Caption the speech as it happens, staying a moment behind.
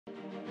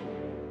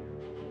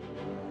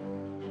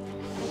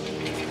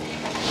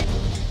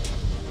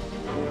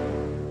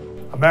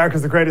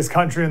America's the greatest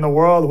country in the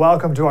world.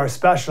 Welcome to our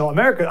special.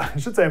 I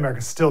should say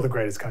America's still the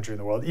greatest country in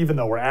the world, even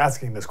though we're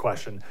asking this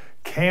question.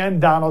 Can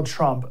Donald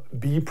Trump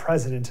be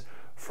president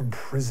from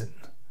prison?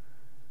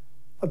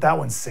 Let that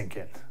one sink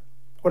in.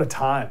 What a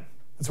time.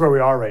 That's where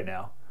we are right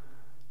now.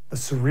 The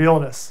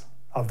surrealness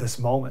of this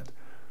moment.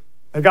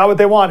 They got what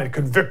they wanted.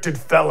 Convicted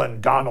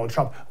felon Donald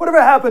Trump.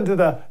 Whatever happened to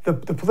the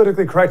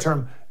politically correct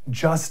term,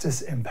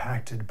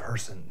 justice-impacted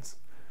persons?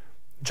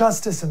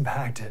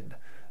 Justice-impacted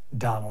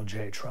Donald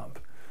J. Trump.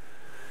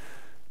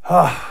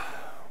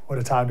 What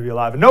a time to be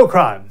alive. And no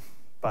crime,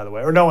 by the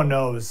way, or no one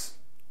knows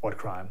what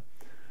crime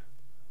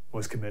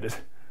was committed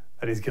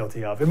that he's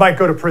guilty of. It might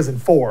go to prison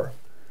for.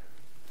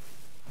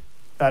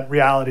 That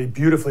reality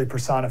beautifully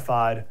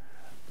personified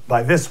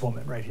by this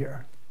woman right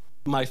here.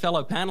 My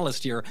fellow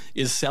panelist here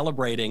is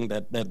celebrating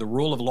that the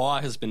rule of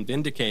law has been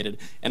vindicated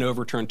and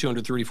overturned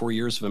 234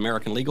 years of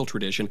American legal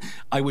tradition.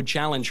 I would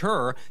challenge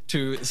her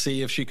to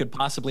see if she could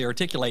possibly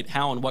articulate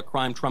how and what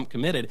crime Trump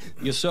committed,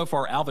 because so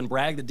far Alvin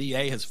Bragg, the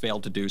DA, has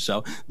failed to do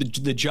so.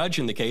 The judge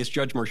in the case,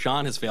 Judge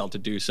Merchan, has failed to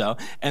do so.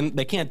 And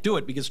they can't do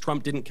it because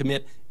Trump didn't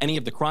commit any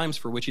of the crimes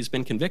for which he's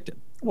been convicted.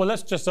 Well,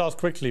 let's just ask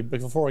quickly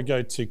before I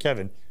go to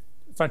Kevin.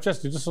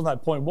 Francesca, just on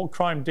that point, what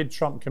crime did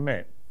Trump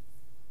commit?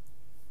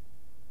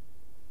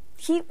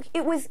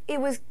 It was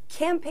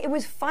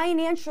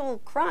financial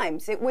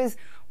crimes. It was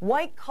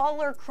white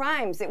collar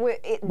crimes. That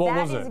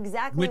is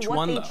exactly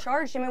what they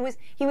charged him.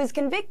 He was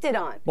convicted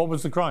on. What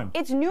was the crime?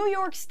 It's New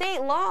York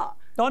State law.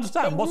 No, I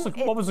understand. What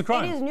was the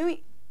crime? It is New.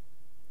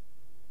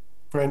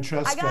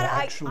 Francesca,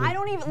 I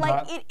don't even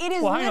like it. It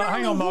is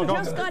hang on, Mark, he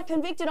just got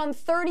convicted on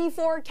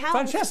 34 counts.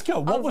 Francesca,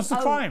 what was the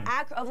crime?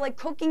 Of like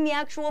cooking the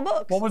actual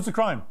books. What was the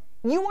crime?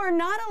 You are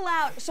not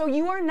allowed. So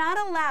you are not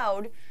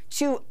allowed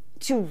to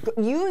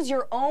use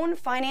your own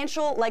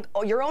financial, like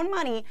your own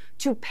money,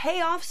 to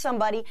pay off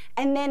somebody,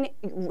 and then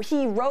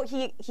he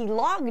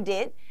logged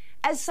it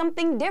as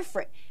something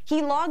different.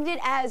 He logged it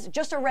as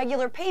just a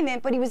regular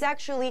payment, but he was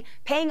actually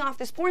paying off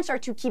this porn star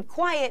to keep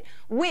quiet,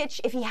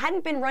 which, if he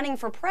hadn't been running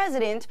for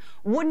president,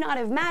 would not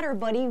have mattered,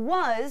 but he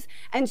was,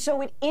 and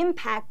so it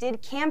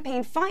impacted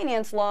campaign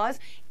finance laws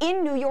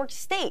in New York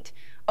State.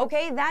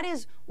 Okay, that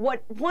is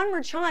what Juan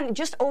Merchan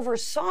just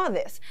oversaw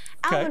this.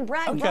 Okay. Alvin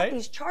Bragg brought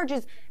these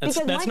charges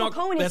because Michael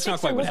Cohen, his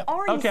sister, was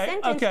already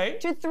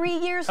sentenced to 3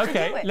 years to do it.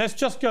 Okay, let's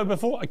just go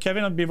before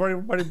Kevin. I'll be very,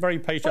 very, very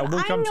patient.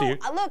 We'll come to you.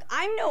 Look,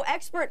 I'm no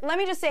expert. Let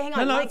me just say, hang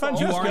on, Michael.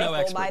 Francesca, you are no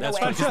expert. By That's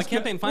the way. because the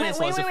campaign finance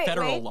law is a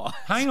federal law.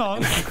 Hang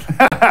on.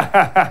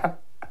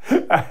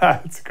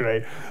 That's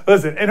great.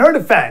 Listen, in her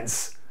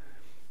defense,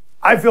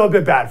 I feel a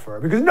bit bad for her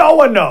because no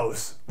one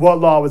knows what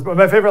law was. But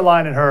my favorite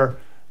line in her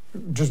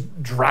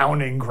just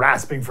drowning,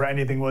 grasping for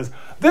anything was,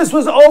 "This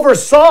was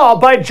oversaw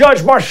by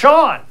Judge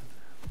Merchan."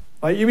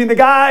 Like, you mean the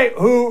guy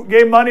who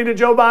gave money to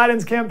Joe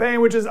Biden's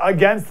campaign, which is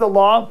against the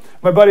law?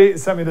 My buddy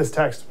sent me this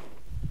text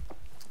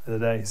the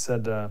other day. He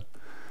said,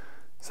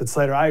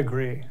 Slater, I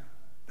agree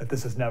that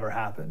this has never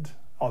happened.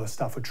 All this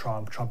stuff with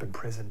Trump in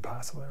prison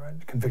possibly,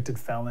 right? Convicted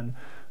felon,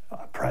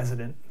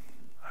 president,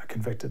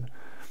 convicted.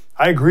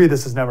 I agree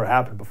this has never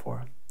happened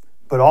before.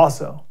 But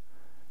also,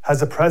 has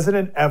a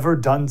president ever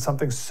done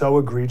something so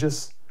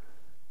egregious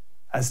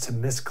as to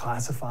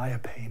misclassify a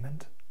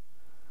payment?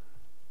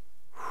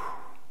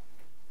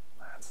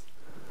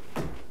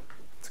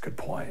 That's a good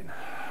point.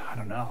 I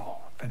don't know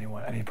if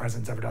any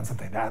president's ever done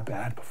something that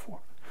bad before.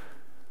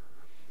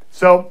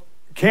 So,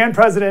 can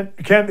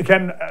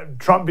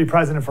Trump be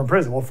president from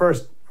prison? Well,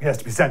 first, he has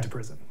to be sent to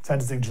prison.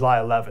 Sentencing July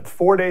 11th,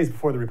 4 days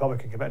before the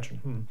Republican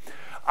convention.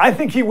 I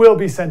think he will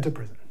be sent to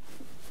prison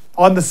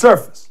on the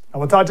surface. And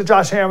we'll talk to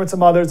Josh Hammer and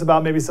some others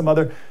about maybe some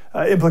other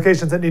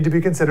implications that need to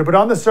be considered. But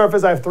on the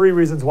surface, I have 3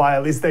 reasons why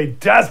at least they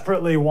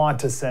desperately want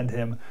to send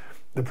him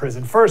to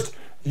prison. First,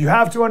 you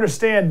have to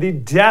understand the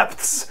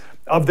depths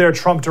of their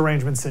Trump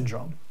derangement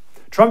syndrome.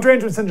 Trump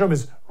derangement syndrome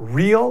is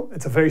real.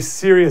 It's a very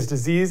serious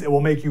disease. It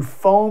will make you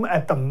foam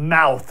at the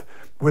mouth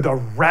with a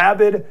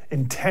rabid,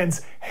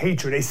 intense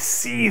hatred, a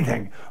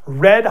seething,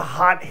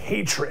 red-hot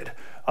hatred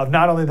of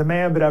not only the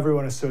man, but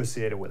everyone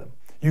associated with him.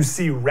 You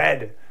see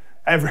red,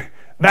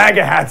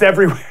 MAGA hats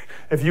everywhere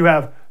if you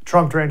have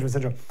Trump derangement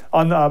syndrome.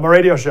 On my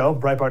radio show,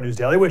 Breitbart News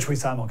Daily, which we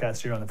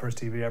simulcast here on the First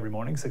TV every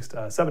morning,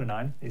 7 to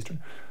 9 Eastern,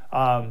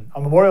 on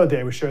Memorial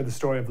Day, we shared the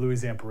story of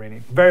Louis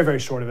Zamperini. Very, very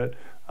short of it.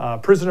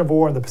 Prisoner of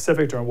war in the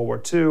Pacific during World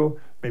War II.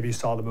 Maybe you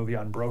saw the movie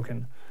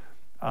Unbroken.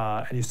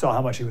 And you saw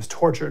how much he was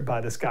tortured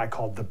by this guy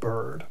called the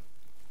Bird.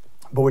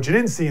 But what you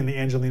didn't see in the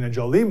Angelina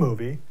Jolie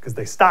movie, because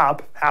they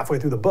stop halfway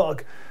through the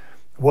book,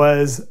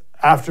 was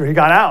after he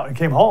got out and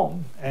came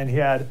home, and he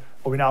had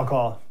what we now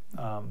call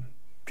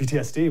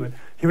PTSD, but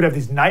he would have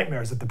these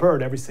nightmares of the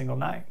Bird every single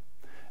night,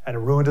 and it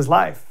ruined his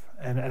life.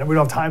 And we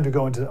don't have time to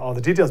go into all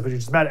the details, but you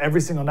just imagine every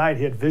single night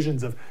he had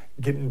visions of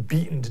getting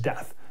beaten to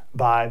death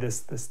by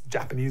this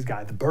Japanese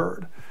guy, the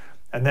Bird.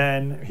 And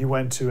then he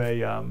went to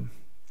a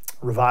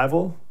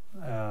revival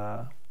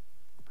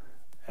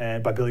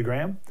and by Billy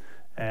Graham,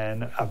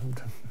 and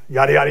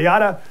yada, yada,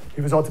 yada.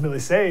 He was ultimately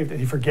saved, and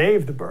he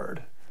forgave the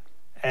Bird.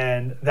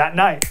 And that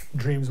night,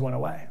 dreams went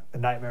away. The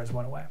nightmares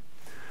went away.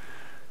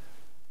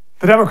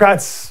 The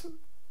Democrats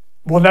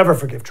will never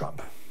forgive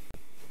Trump.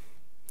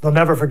 They'll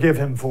never forgive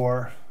him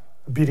for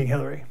beating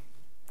Hillary,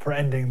 for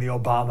ending the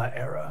Obama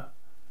era,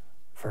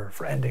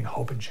 for ending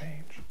hope and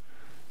change.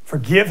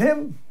 Forgive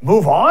him?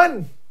 Move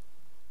on?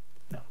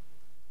 No,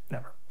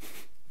 never.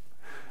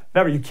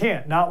 Never, you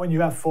can't. Not when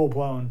you have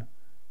full-blown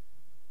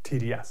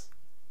TDS.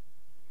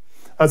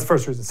 That's the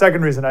first reason.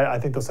 Second reason, I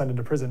think they'll send him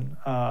to prison.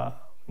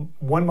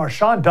 When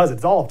Marshawn does it,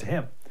 it's all up to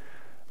him.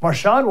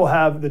 Marshawn will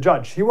have, the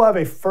judge, he will have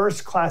a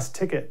first-class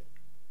ticket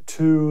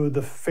to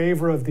the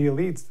favor of the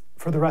elites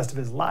for the rest of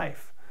his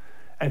life.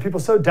 And people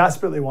so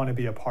desperately want to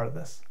be a part of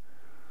this.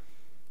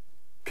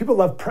 People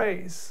love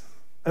praise.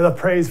 They love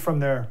praise from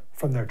their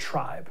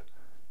tribe.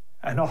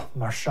 And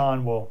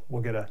Marshawn will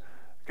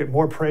get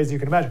more praise than you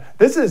can imagine.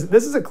 This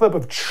is a clip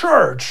of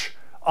church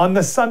on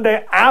the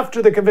Sunday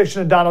after the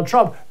conviction of Donald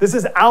Trump. This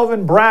is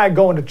Alvin Bragg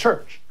going to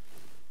church.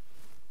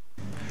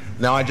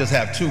 Now I just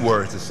have 2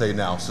 words to say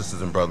now,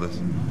 sisters and brothers.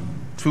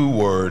 2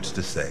 words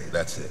to say,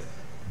 that's it.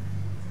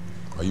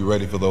 Are you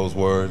ready for those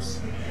words?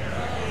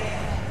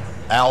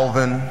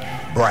 Alvin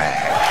Bragg.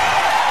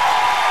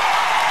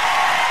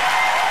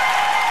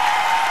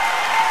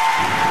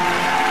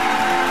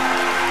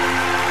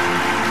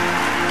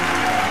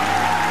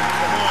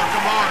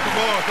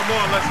 Come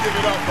on, let's give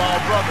it up for our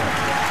brother.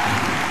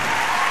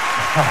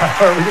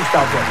 All right, we can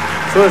stop there.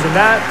 So listen,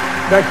 that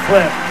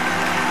clip,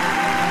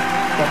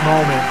 that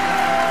moment.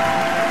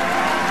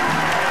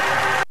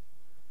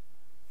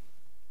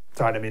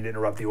 Sorry, I didn't mean to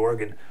interrupt the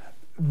organ.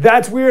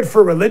 That's weird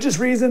for religious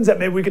reasons that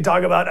maybe we could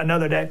talk about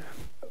another day.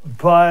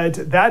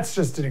 But that's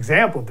just an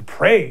example of the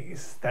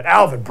praise that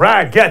Alvin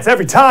Bragg gets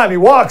every time he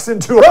walks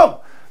into a room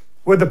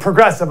with the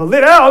progressive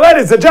elite. Oh,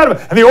 ladies and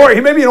gentlemen.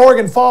 And maybe an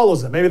organ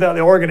follows him. Maybe the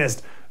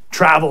organist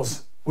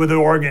travels with the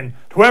organ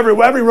to every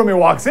room he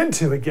walks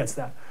into, it gets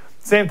that.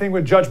 Same thing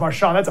with Judge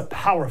Marshawn. That's a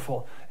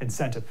powerful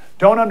incentive.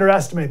 Don't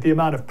underestimate the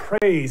amount of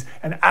praise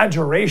and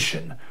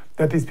adoration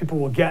that these people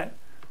will get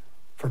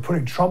for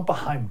putting Trump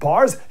behind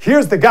bars.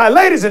 Here's the guy,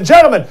 ladies and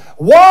gentlemen,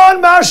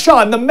 Juan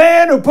Marshawn, the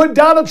man who put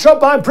Donald Trump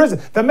behind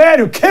prison, the man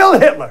who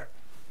killed Hitler.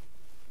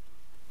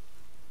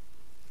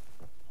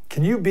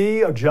 Can you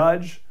be a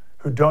judge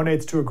who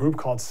donates to a group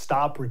called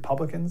Stop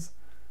Republicans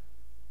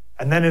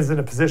and then is in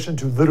a position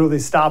to literally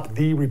stop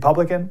the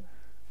Republican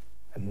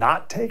and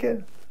not take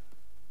it?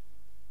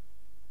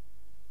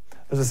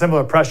 There's a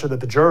similar pressure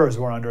that the jurors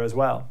were under as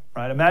well,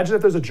 right? Imagine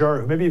if there's a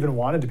juror who maybe even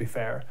wanted to be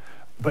fair,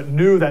 but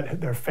knew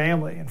that their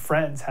family and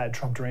friends had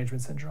Trump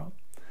derangement syndrome,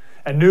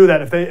 and knew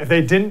that if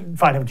they didn't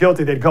find him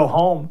guilty, they'd go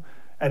home.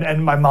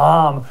 And my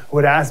mom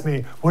would ask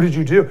me, what did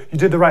you do? You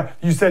did the right,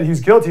 you said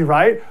he's guilty,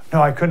 right?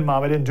 No, I couldn't,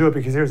 Mom. I didn't do it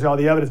because here's all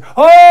the evidence.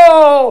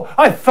 Oh,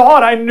 I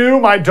thought I knew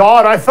my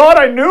daughter. I thought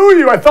I knew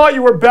you. I thought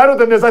you were better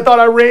than this. I thought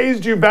I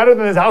raised you better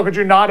than this. How could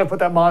you not have put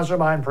that monster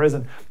behind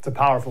prison? It's a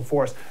powerful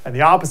force. And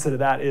the opposite of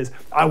that is,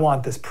 I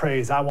want this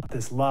praise. I want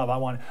this love. I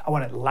want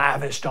it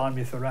lavished on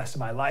me for the rest of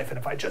my life. And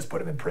if I just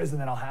put him in prison,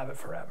 then I'll have it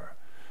forever.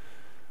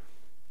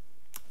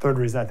 Third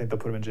reason I think they'll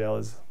put him in jail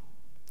is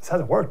this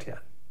hasn't worked yet.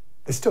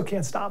 They still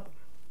can't stop him.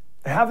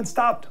 They haven't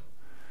stopped him.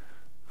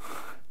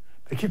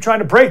 They keep trying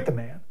to break the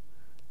man.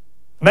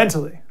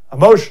 Mentally,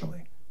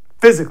 emotionally,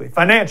 physically,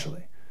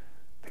 financially.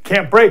 They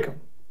can't break him.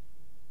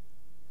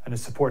 And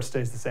his support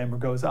stays the same or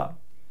goes up.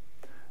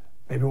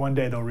 Maybe one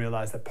day they'll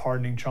realize that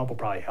pardoning Trump will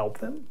probably help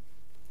them,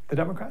 the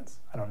Democrats.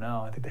 I don't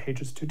know. I think the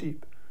hatred's too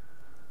deep.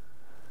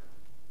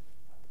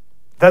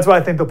 That's why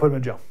I think they'll put him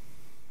in jail.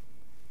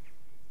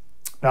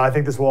 Now, I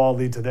think this will all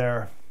lead to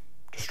their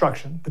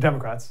destruction, the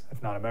Democrats,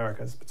 if not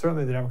America's, but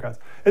certainly the Democrats.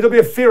 It'll be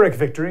a Pyrrhic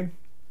victory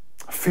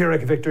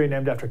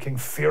named after King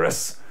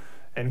Pyrrhus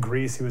in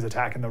Greece. He was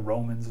attacking the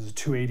Romans. It was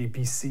 280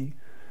 BC.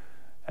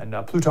 And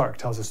Plutarch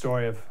tells a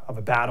story of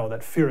a battle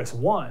that Pyrrhus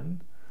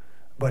won,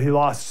 but he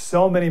lost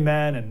so many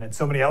men and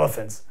so many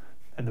elephants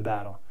in the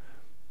battle.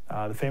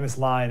 The famous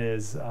line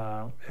is,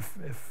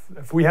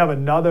 if we have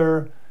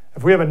another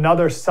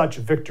such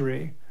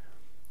victory,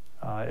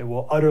 it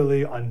will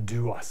utterly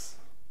undo us,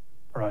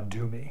 or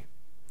undo me.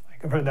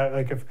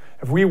 Like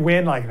if we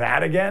win like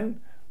that again,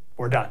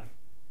 we're done.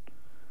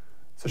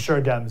 So sure,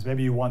 Dems,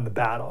 maybe you won the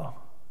battle,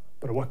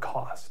 but at what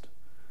cost?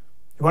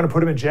 You want to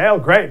put him in jail?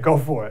 Great, go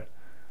for it.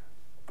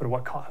 But at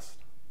what cost?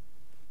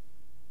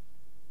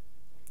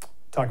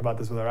 Talk about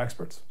this with our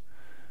experts.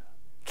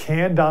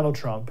 Can Donald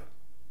Trump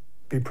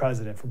be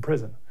president from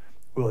prison?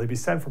 Will he be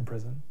sent from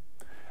prison?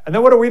 And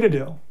then what are we to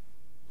do?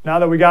 Now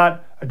that we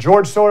got a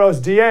George Soros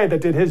DA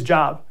that did his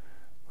job,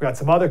 we got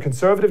some other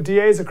conservative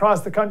DAs across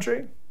the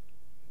country.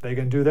 They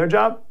can do their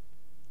job?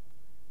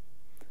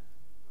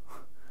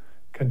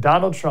 Can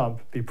Donald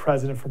Trump be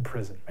president from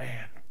prison?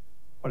 Man,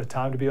 what a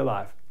time to be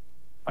alive.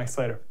 Mike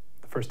Slater,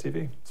 The First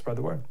TV. Spread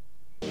the word.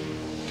 The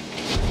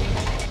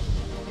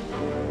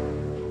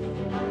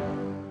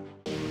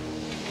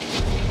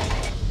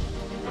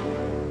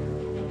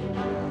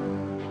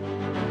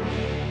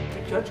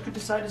judge could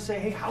decide to say,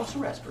 hey, house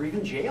arrest or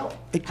even jail.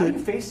 It How could. do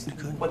you face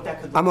what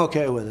that could look I'm like?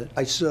 okay with it.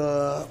 I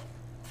saw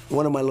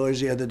one of my lawyers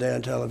the other day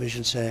on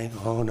television saying,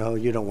 "Oh no,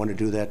 you don't want to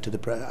do that to the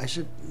president." I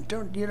said,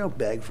 you don't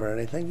beg for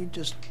anything. You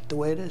just the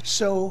way it is.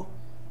 So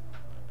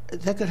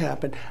that could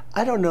happen.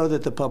 I don't know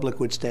that the public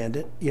would stand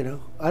it.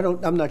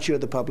 I'm not sure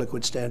the public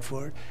would stand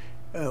for it.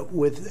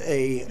 With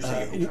a,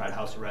 if you tried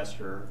house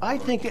arrest or I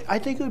think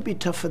it would be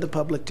tough for the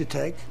public to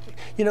take.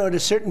 At a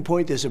certain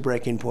point, there's a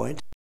breaking point.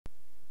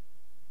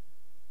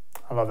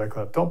 I love that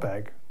clip. Don't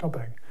beg. Don't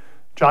beg.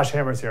 Josh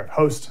Hammer's here,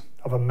 host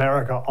of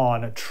America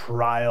on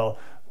Trial.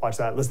 Watch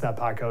that. Listen to that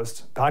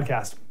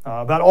podcast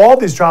about all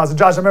these trials. And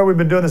Josh, I remember we've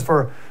been doing this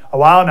for a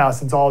while now,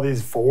 since all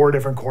these 4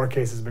 different court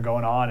cases have been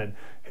going on. And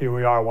here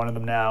we are, one of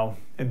them now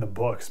in the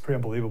books. Pretty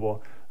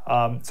unbelievable.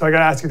 So I got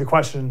to ask you the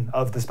question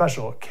of the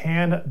special.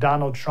 Can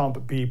Donald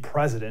Trump be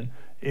president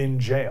in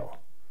jail?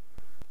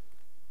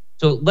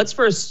 So let's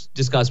first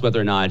discuss whether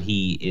or not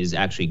he is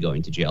actually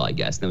going to jail, I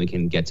guess. Then we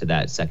can get to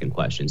that second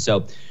question.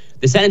 So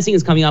the sentencing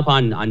is coming up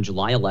on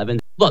July 11th.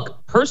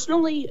 Look,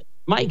 personally,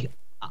 Mike,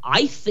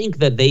 I think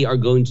that they are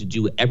going to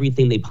do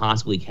everything they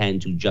possibly can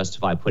to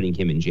justify putting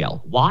him in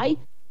jail. Why?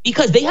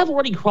 Because they have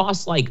already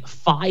crossed like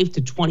 5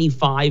 to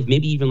 25,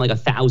 maybe even like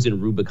 1,000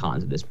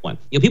 Rubicons at this point.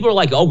 People are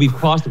like, oh, we've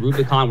crossed the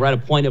Rubicon. We're at a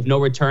point of no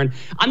return.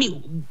 I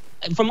mean,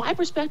 from my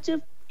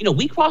perspective,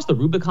 we crossed the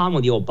Rubicon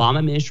when the Obama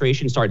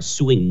administration started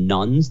suing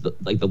nuns,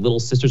 like the Little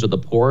Sisters of the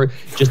Poor,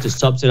 just to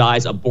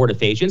subsidize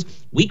abortifacients.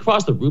 We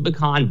crossed the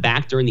Rubicon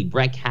back during the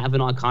Brett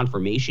Kavanaugh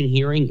confirmation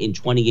hearing in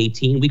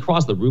 2018. We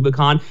crossed the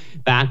Rubicon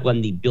back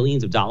when the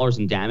billions of dollars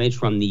in damage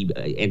from the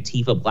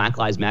Antifa Black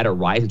Lives Matter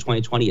riots in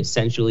 2020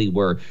 essentially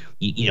were,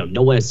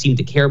 no one seemed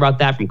to care about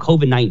that. From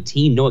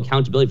COVID-19, no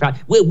accountability for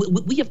that.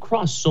 We have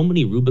crossed so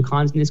many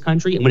Rubicons in this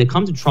country. And when it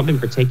comes to Trump in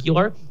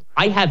particular,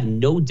 I have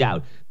no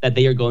doubt that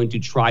they are going to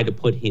try to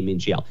put him in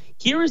jail.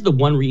 Here is the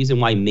one reason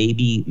why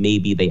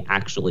maybe they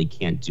actually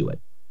can't do it.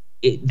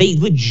 They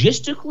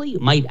logistically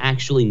might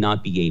actually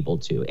not be able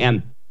to.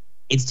 And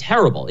it's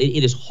terrible.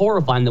 It is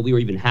horrifying that we were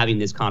even having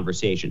this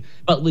conversation.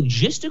 But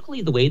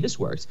logistically, the way this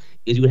works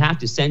is you would have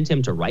to send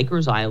him to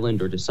Rikers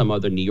Island or to some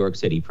other New York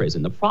City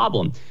prison. The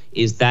problem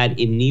is that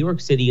in New York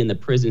City, in the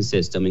prison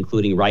system,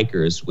 including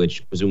Rikers,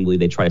 which presumably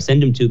they try to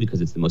send him to because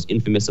it's the most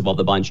infamous of all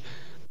the bunch,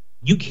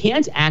 you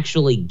can't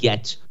actually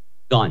get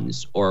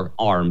guns or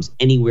arms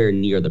anywhere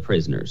near the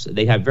prisoners.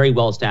 They have very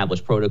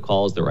well-established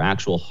protocols. There are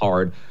actual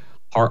hard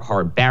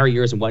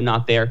barriers and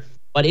whatnot there.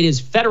 But it is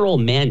federal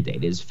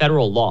mandate, it is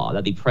federal law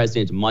that the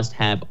president must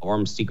have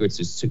armed Secret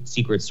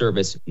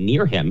Service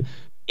near him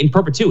in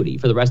perpetuity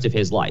for the rest of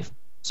his life.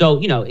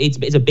 So,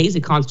 it's a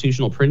basic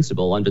constitutional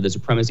principle under the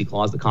Supremacy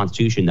Clause of the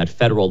Constitution that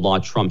federal law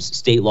trumps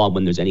state law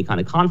when there's any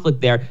kind of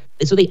conflict there.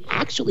 And so they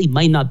actually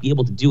might not be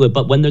able to do it.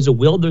 But when there's a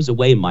will, there's a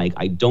way, Mike.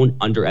 I don't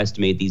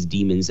underestimate these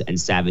demons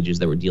and savages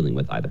that we're dealing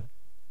with either.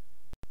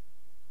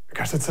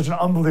 Gosh, that's such an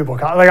unbelievable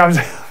I'm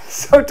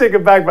so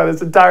taken back by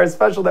this entire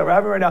special that we're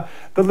having right now.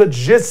 The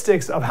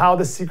logistics of how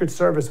the Secret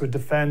Service would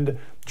defend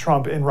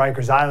Trump in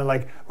Rikers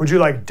Island. Would you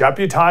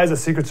deputize a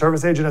Secret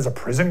Service agent as a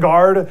prison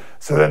guard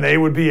so then they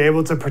would be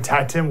able to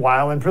protect him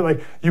while in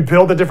prison? You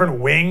build a different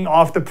wing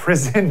off the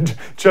prison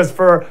just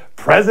for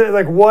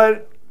president?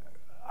 What?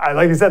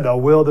 Like you said, though,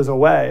 will, there's a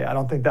way. I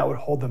don't think that would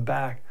hold them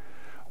back.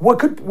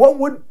 What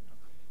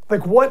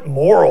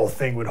moral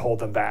thing would hold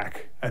them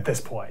back at this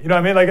point? You know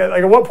what I mean?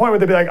 At what point would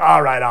they be like,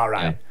 all right,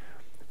 yeah.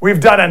 We've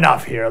done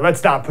enough here.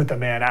 Let's not put the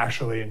man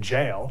actually in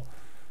jail.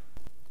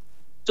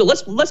 So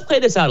let's play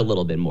this out a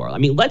little bit more. I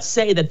mean, let's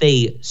say that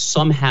they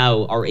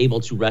somehow are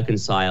able to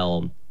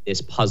reconcile this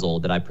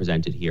puzzle that I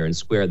presented here and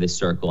square this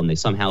circle, and they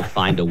somehow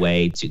find a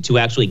way to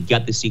actually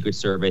get the Secret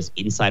Service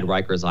inside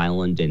Rikers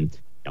Island in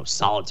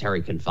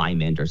solitary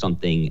confinement or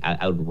something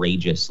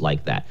outrageous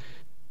like that.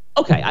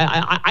 Okay,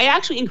 I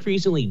actually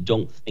increasingly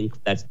don't think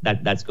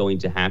that's going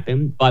to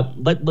happen, but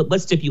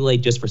let's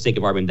stipulate just for sake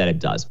of argument that it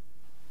does.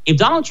 If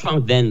Donald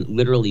Trump then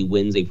literally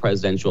wins a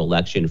presidential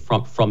election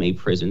from a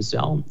prison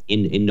cell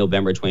in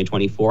November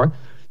 2024,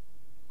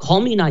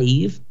 call me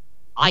naive,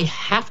 I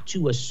have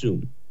to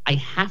assume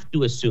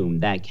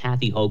that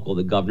Kathy Hochul,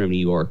 the governor of New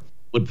York,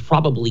 would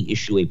probably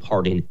issue a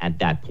pardon at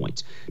that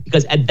point.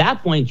 Because at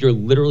that point, you're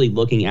literally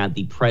looking at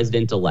the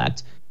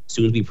president-elect,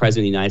 soon to be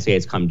president of the United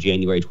States come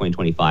January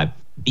 2025,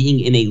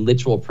 being in a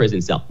literal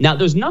prison cell. Now,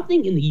 there's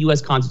nothing in the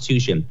U.S.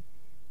 Constitution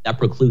that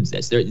precludes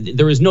this.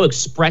 There is no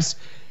express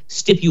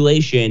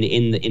stipulation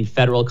in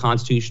federal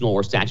constitutional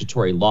or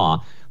statutory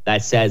law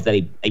that says that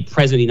a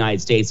president of the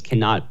United States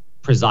cannot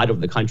preside over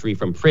the country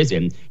from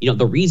prison.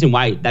 The reason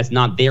why that's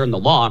not there in the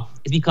law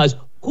is because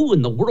who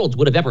in the world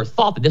would have ever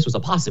thought that this was a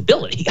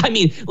possibility? I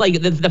mean,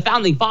 the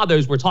founding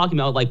fathers were talking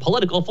about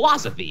political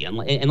philosophy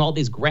and all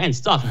this grand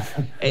stuff.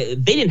 They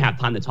didn't have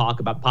time to talk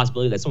about the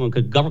possibility that someone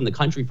could govern the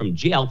country from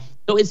jail.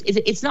 So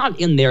it's not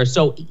in there.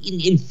 So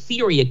in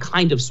theory, it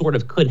kind of sort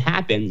of could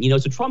happen.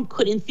 So Trump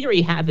could, in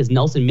theory, have his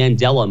Nelson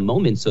Mandela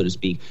moment, so to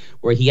speak,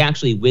 where he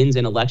actually wins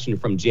an election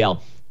from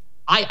jail.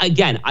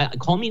 I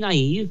call me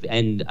naive,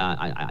 and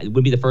it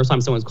would be the first time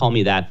someone's called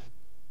me that.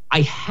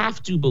 I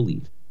have to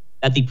believe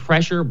that the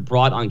pressure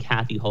brought on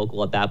Kathy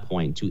Hochul at that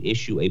point to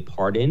issue a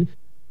pardon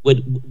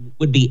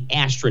would be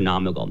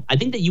astronomical. I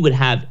think that you would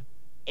have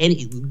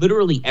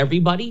literally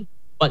everybody,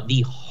 but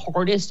the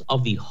hardest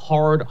of the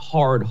hard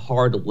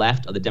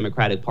left of the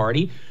Democratic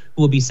Party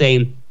who would be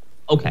saying,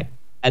 okay,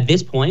 at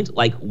this point,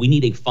 like, we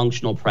need a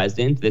functional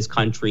president. This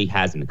country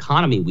has an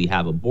economy. We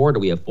have a border.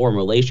 We have foreign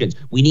relations.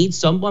 We need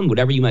someone,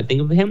 whatever you might think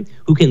of him,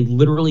 who can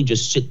literally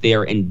just sit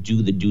there and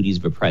do the duties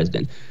of a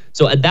president.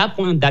 So at that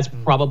point, that's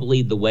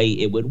probably the way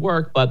it would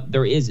work. But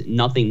there is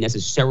nothing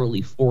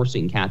necessarily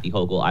forcing Kathy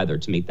Hochul either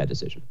to make that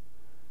decision.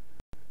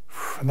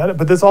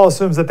 But this all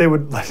assumes that they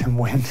would let him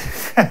win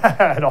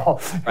at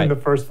all in the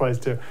first place,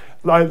 too.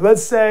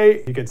 Let's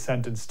say he gets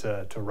sentenced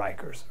to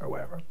Rikers or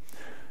whatever.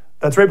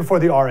 That's right before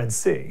the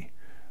RNC.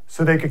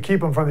 So they could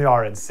keep him from the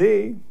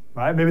RNC,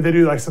 right? Maybe they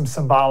do like some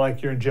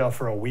symbolic, you're in jail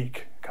for a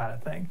week kind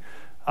of thing.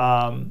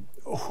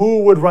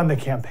 Who would run the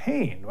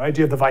campaign, right?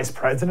 Do you have the vice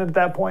president at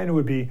that point who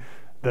would be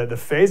the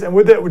face? And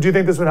do you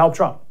think this would help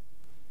Trump?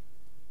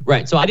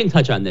 Right. So I didn't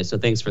touch on this, so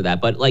thanks for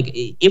that. But like,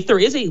 if there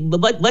is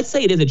let's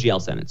say it is a jail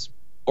sentence,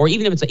 or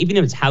even if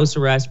it's house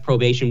arrest,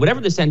 probation,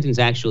 whatever the sentence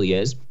actually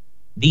is,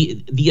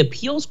 the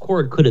appeals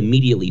court could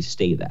immediately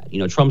stay that. You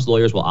know, Trump's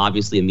lawyers will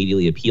obviously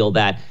immediately appeal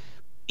that.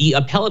 The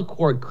appellate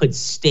court could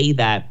stay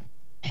that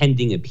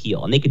pending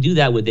appeal, and they could do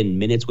that within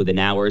minutes, within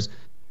hours.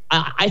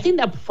 I think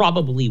that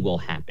probably will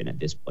happen at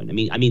this point. I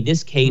mean,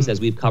 this case,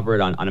 as we've covered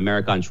on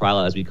America on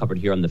Trial, as we covered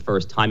here on The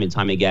First, time and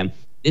time again,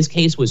 this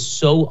case was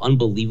so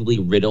unbelievably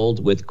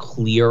riddled with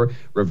clear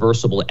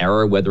reversible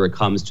error, whether it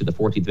comes to the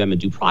 14th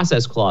Amendment due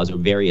process clause or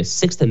various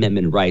Sixth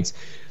Amendment rights.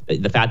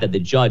 The fact that the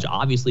judge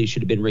obviously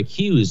should have been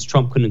recused.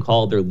 Trump couldn't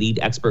call their lead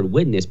expert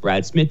witness,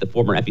 Brad Smith, the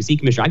former FEC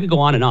commissioner. I could go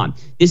on and on.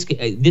 This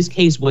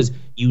case was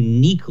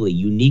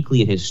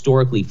uniquely and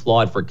historically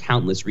flawed for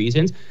countless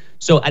reasons.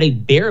 So at a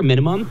bare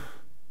minimum,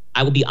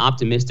 I will be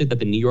optimistic that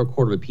the New York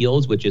Court of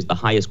Appeals, which is the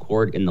highest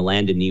court in the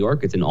land in New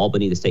York, it's in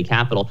Albany, the state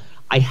capital,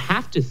 I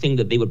have to think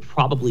that they would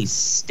probably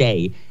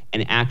stay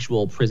an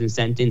actual prison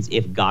sentence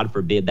if, God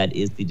forbid, that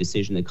is the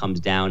decision that comes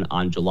down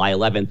on July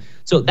 11th.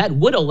 So that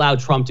would allow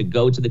Trump to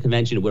go to the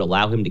convention. It would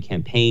allow him to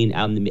campaign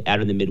out in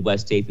the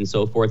Midwest states and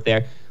so forth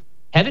there.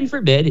 Heaven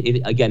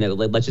forbid, again,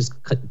 let's just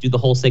do the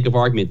whole sake of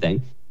argument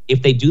thing.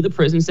 If they do the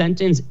prison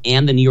sentence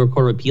and the New York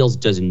Court of Appeals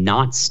does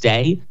not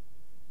stay,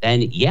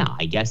 then yeah,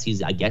 I guess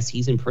he's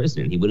in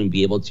prison. He wouldn't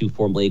be able to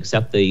formally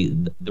accept the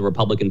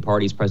Republican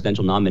Party's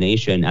presidential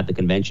nomination at the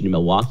convention in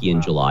Milwaukee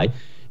in July.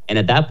 And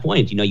at that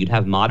point, you know, you'd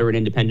have moderate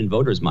independent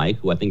voters, Mike,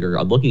 who I think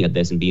are looking at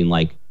this and being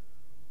like,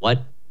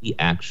 what the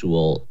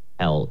actual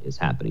hell is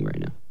happening right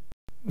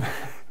now?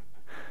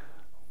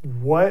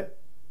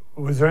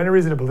 Was there any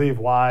reason to believe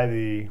why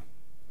the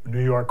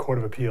New York Court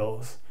of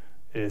Appeals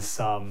is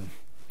some,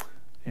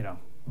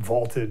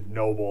 vaulted,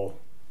 noble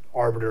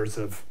arbiters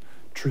of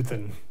truth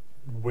and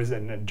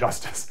wisdom and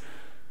justice?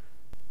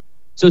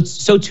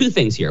 So two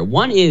things here.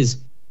 One is,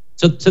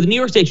 so the New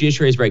York State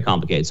judiciary is very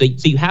complicated. So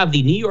you have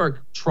the New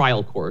York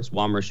trial courts.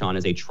 Juan Merchan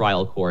is a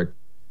trial court.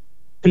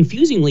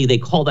 Confusingly, they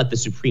call that the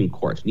Supreme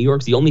Court. New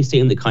York's the only state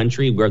in the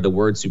country where the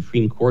word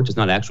Supreme Court does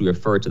not actually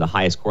refer to the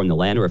highest court in the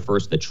land. It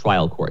refers to the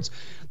trial courts.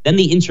 Then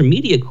the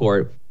intermediate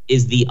court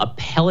is the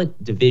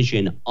appellate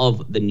division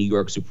of the New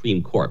York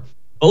Supreme Court.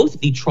 Both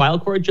the trial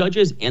court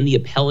judges and the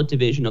appellate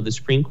division of the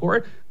Supreme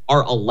Court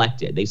are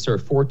elected. They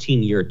serve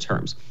 14-year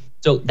terms.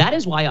 So that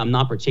is why I'm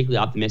not particularly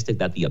optimistic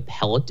that the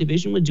appellate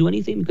division would do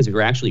anything, because if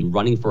you're actually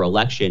running for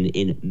election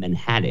in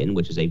Manhattan,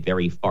 which is a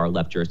very far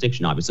left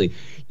jurisdiction, obviously,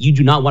 you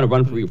do not want to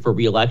run for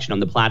re-election on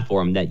the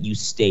platform that you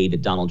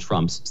stayed Donald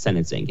Trump's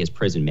sentencing, his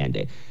prison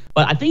mandate.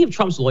 But I think if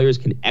Trump's lawyers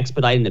can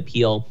expedite an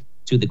appeal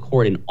to the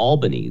court in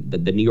Albany, the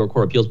New York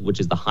Court of Appeals,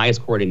 which is the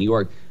highest court in New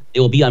York, they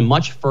will be on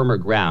much firmer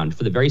ground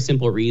for the very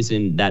simple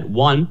reason that,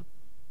 one,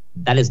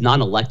 that is not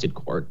an elected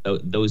court.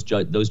 Those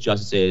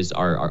justices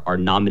are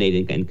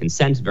nominated and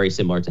consent, very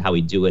similar to how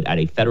we do it at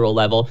a federal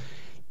level.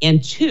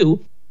 And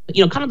two,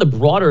 kind of the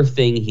broader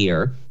thing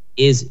here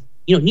is,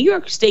 New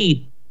York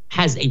State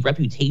has a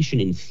reputation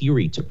in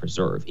theory to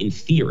preserve, in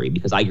theory,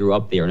 because I grew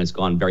up there and it's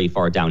gone very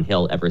far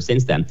downhill ever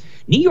since then.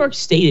 New York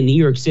State and New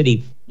York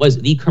City was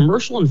the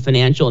commercial and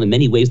financial, and in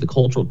many ways the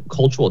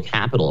cultural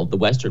capital of the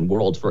Western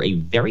world for a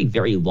very,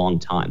 very long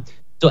time.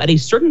 So at a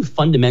certain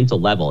fundamental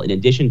level, in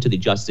addition to the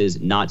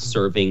justices not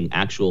serving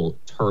actual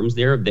terms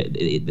there,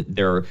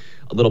 they're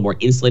a little more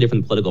insulated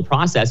from the political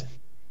process,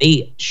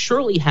 they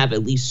surely have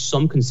at least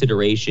some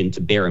consideration to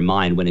bear in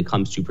mind when it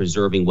comes to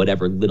preserving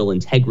whatever little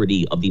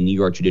integrity of the New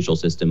York judicial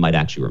system might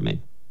actually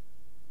remain.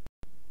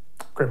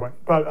 Great point.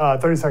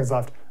 About 30 seconds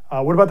left.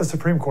 What about the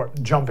Supreme Court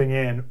jumping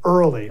in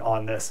early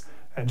on this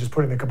and just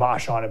putting the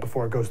kibosh on it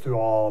before it goes through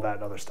all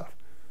that other stuff?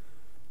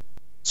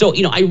 So,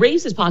 I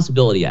raised this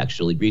possibility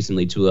actually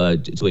recently to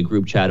a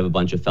group chat of a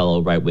bunch of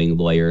fellow right-wing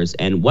lawyers.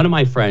 And one of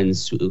my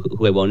friends,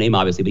 who I won't name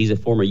obviously, but he's a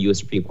former U.S.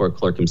 Supreme Court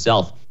clerk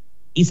himself,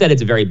 he said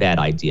it's a very bad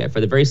idea for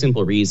the very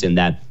simple reason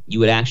that you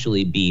would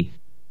actually be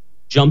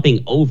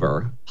jumping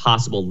over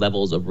possible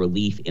levels of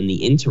relief in the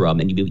interim,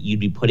 and you'd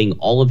be putting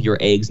all of your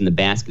eggs in the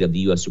basket of the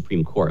U.S.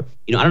 Supreme Court.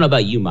 You know, I don't know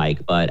about you,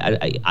 Mike, but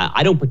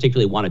I don't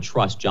particularly want to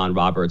trust John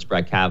Roberts,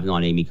 Brett Kavanaugh,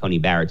 and Amy Coney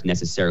Barrett to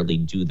necessarily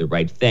do the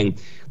right thing.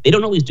 They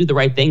don't always do the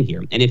right thing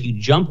here. And if you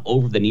jump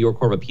over the New York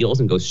Court of Appeals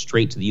and go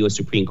straight to the U.S.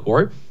 Supreme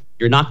Court,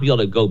 you're not going to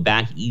be able to go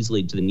back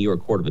easily to the New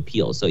York Court of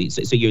Appeals. So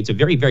it's a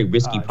very, very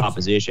risky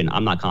proposition.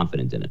 I'm not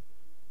confident in it.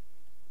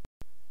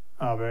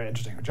 Oh, very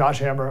interesting. Josh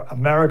Hammer,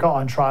 America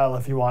on Trial,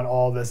 if you want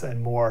all this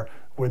and more,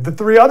 with the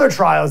 3 other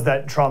trials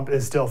that Trump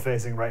is still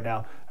facing right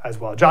now as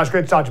well. Josh,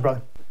 great to talk to you,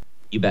 brother.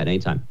 You bet,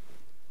 anytime.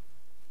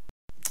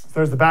 So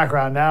there's the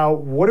background. Now,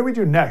 what do we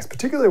do next?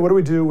 Particularly, what do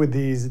we do with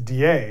these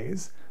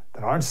DAs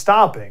that aren't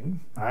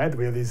stopping? All right,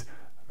 we have these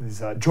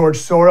George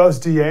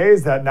Soros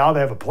DAs that now they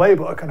have a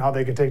playbook on how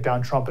they can take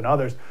down Trump and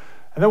others.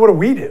 And then what do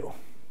we do?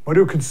 What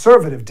do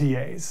conservative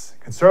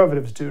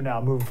conservatives do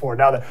now moving forward?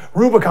 Now that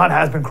Rubicon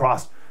has been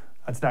crossed.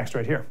 That's next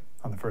right here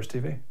on The First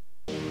TV.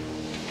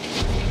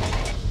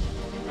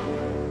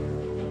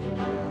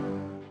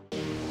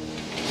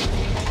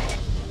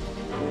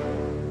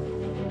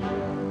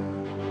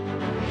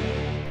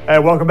 Hey,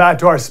 welcome back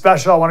to our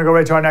special. I want to go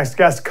right to our next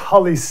guest,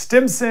 Cully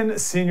Stimson,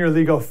 Senior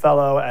Legal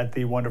Fellow at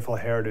the Wonderful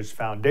Heritage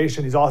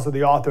Foundation. He's also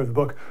the author of the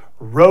book,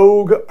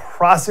 Rogue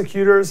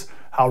Prosecutors,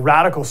 How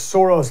Radical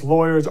Soros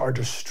Lawyers Are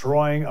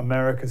Destroying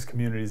America's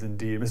Communities.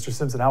 Indeed. Mr.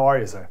 Stimson, how are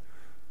you, sir?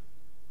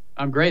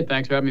 I'm great.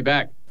 Thanks for having me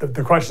back.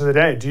 The question of the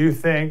day, do you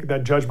think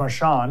that Judge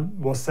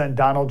Marchand will send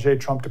Donald J.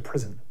 Trump to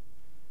prison?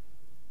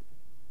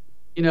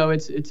 You know,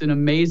 it's an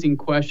amazing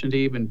question to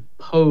even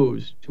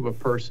pose to a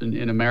person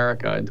in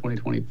America in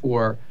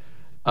 2024.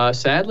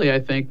 Sadly, I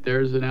think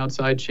there's an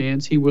outside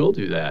chance he will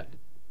do that.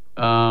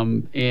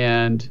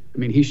 And, I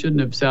mean, he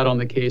shouldn't have sat on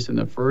the case in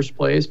the first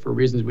place for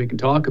reasons we can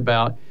talk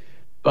about.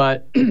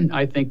 But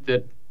I think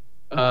that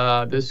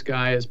this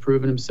guy has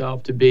proven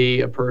himself to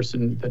be a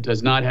person that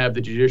does not have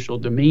the judicial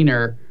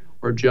demeanor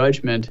or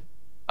judgment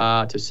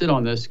to sit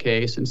on this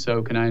case. And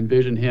so can I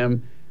envision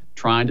him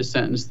trying to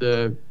sentence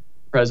the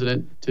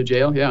president to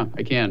jail? Yeah,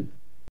 I can.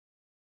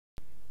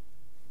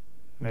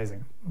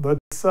 Amazing.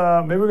 Let's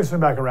maybe we can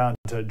swing back around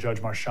to Judge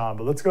Marchand,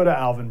 but let's go to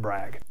Alvin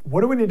Bragg.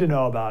 What do we need to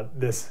know about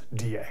this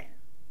DA?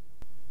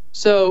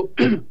 So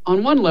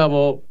on one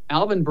level,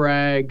 Alvin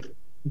Bragg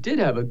did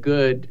have a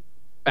good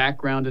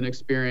background and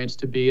experience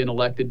to be an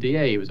elected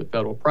DA. He was a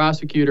federal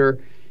prosecutor.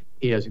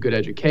 He has a good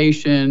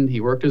education. He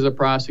worked as a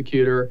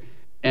prosecutor.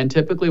 And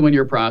typically when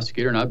you're a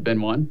prosecutor, and I've been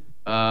one,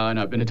 and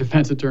I've been a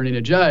defense attorney and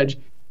a judge,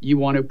 you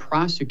want to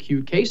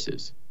prosecute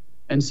cases.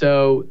 And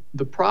so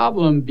the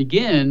problem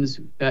begins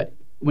that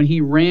when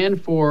he ran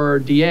for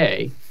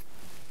DA,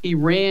 he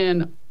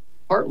ran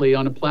partly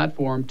on a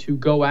platform to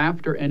go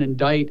after and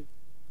indict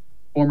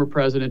former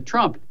President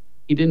Trump.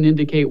 He didn't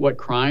indicate what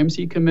crimes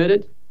he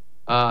committed.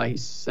 He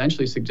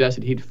essentially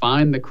suggested he'd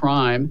find the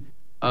crime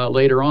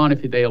later on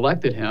if they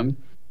elected him.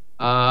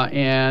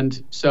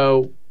 And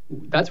so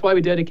that's why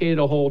we dedicated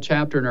a whole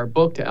chapter in our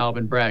book to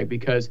Alvin Bragg,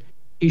 because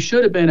he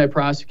should have been a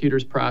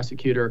prosecutor's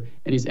prosecutor,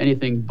 and he's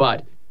anything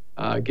but,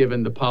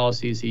 given the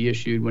policies he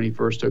issued when he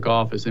first took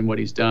office and what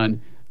he's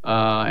done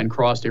and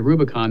crossed a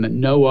Rubicon that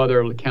no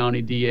other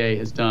county DA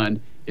has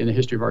done in the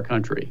history of our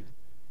country.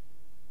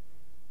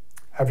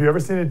 Have you ever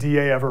seen a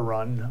DA ever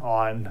run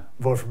on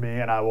vote for me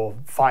and I will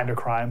find a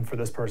crime for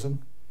this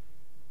person?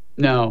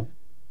 No.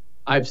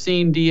 I've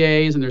seen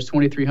DAs, and there's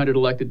 2,300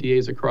 elected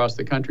DAs across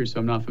the country, so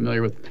I'm not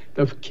familiar with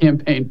the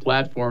campaign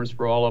platforms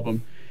for all of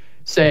them,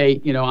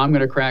 say, you know, I'm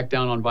going to crack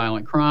down on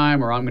violent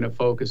crime, or I'm going to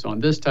focus on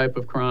this type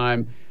of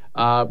crime.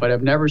 But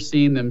I've never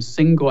seen them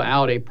single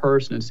out a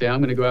person and say, I'm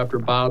going to go after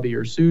Bobby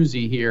or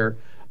Susie here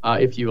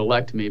if you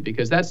elect me,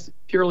 because that's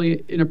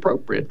purely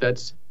inappropriate.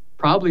 That's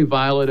probably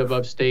violative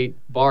of state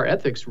bar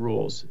ethics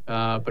rules.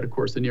 But of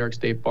course, the New York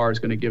State Bar is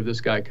going to give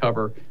this guy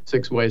cover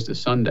 6 ways to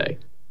Sunday.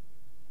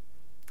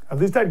 At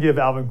least I'd give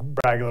Alvin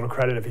Bragg a little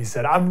credit if he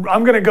said, I'm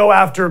going to go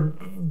after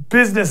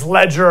business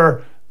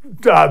ledger,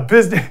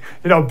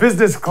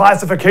 business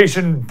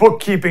classification,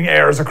 bookkeeping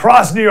errors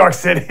across New York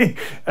City,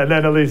 and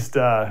then at least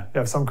you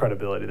have some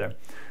credibility there.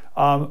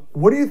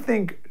 What do you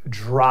think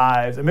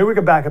drives, and maybe we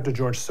can back up to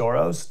George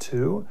Soros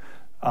too,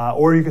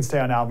 or you can stay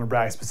on Alvin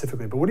Bragg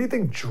specifically, but what do you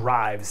think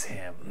drives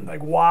him?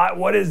 Like,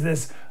 what is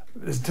this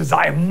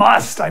desire?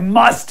 I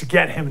must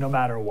get him no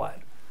matter what.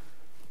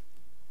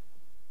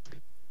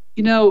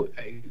 You know,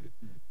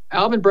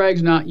 Alvin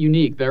Bragg's not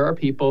unique. There are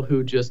people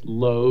who just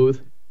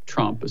loathe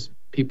Trump,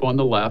 people on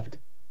the left,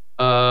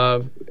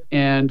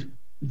 and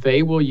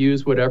they will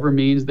use whatever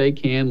means they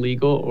can,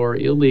 legal or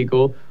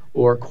illegal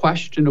or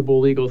questionable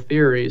legal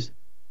theories,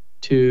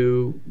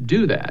 to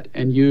do that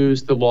and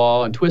use the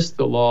law and twist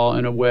the law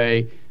in a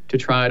way to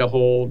try to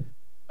hold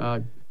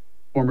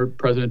former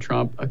President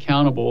Trump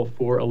accountable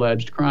for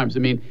alleged crimes.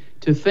 I mean,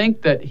 to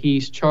think that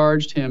he's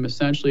charged him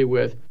essentially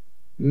with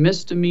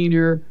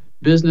misdemeanor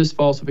business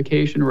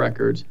falsification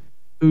records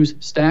whose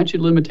statute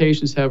of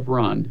limitations have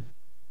run,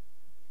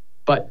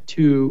 but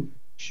to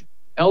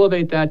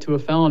elevate that to a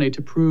felony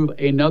to prove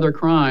another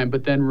crime,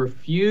 but then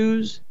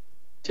refuse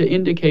to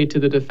indicate to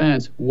the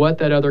defense what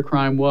that other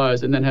crime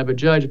was, and then have a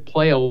judge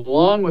play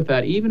along with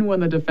that, even when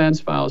the defense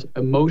files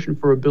a motion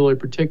for a bill in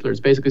particular. It's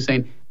basically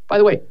saying, by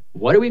the way,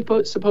 what are we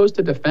supposed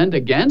to defend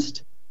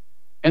against?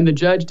 And the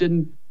judge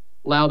didn't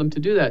allow them to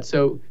do that.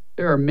 So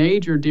there are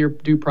major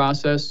due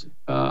process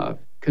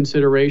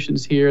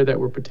considerations here that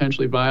were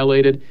potentially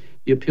violated.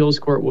 The appeals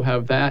court will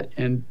have that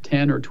and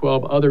 10 or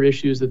 12 other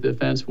issues that the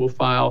defense will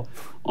file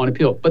on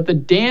appeal. But the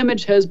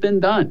damage has been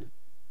done.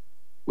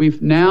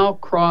 We've now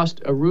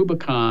crossed a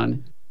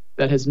Rubicon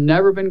that has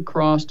never been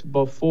crossed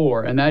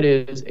before, and that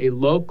is a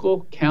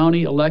local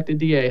county elected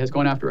DA has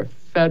gone after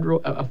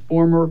a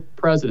former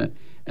president.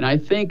 And I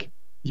think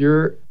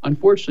you're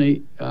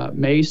unfortunately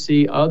may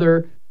see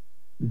other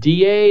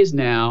DAs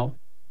now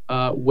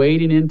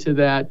wading into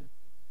that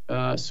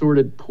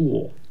sordid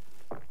pool.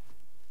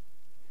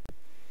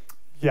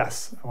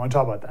 Yes, I want to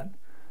talk about that.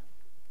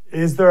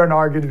 Is there an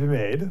argument to be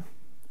made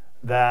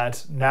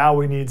that now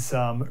we need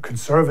some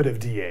conservative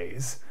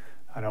DAs?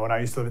 I know when I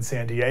used to live in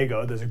San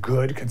Diego, there's a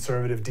good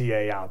conservative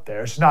DA out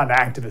there. She's not an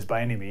activist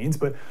by any means,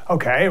 but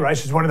okay, right?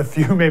 She's one of the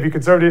few maybe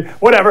conservative,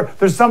 whatever.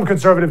 There's some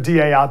conservative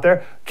DA out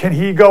there. Can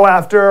he go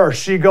after, or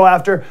she go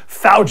after,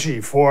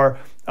 Fauci for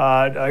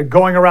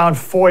going around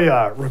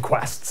FOIA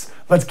requests?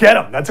 Let's get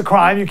him. That's a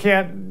crime. You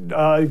can't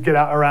get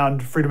out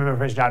around Freedom of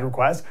Information Act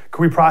requests.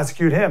 Can we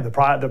prosecute him? The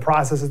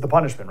process is the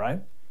punishment, right?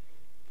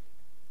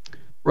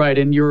 Right,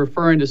 and you're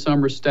referring to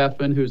Summer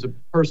Stephan, who's a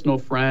personal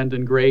friend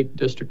and great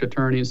district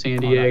attorney in San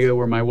Diego,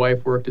 where my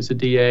wife worked as a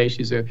DA.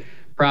 She's a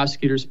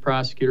prosecutor's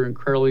prosecutor,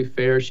 incredibly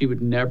fair. She would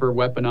never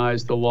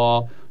weaponize the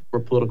law for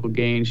political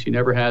gain. She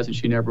never has and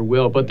she never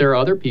will. But there are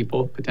other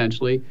people,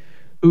 potentially,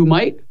 who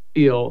might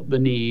feel the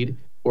need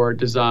or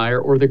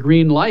desire or the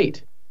green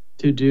light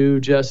to do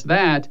just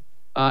that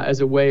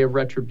as a way of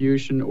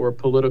retribution or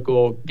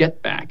political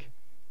get back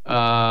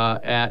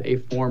at a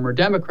former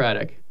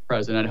Democratic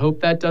president. I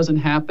hope that doesn't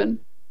happen.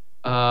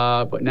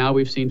 But now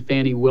we've seen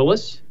Fani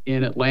Willis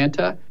in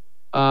Atlanta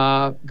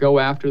go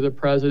after the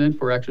president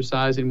for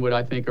exercising what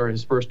I think are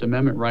his First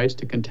Amendment rights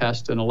to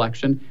contest an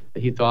election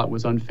that he thought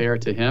was unfair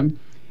to him.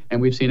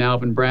 And we've seen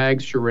Alvin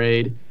Bragg's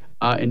charade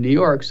in New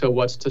York. So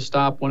what's to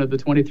stop one of the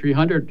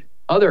 2,300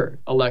 other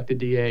elected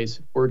DAs?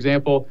 For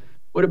example,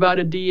 what about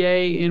a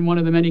DA in one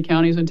of the many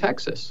counties in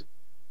Texas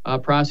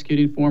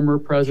prosecuting former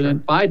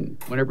President Biden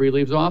whenever he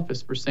leaves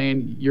office for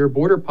saying your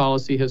border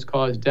policy has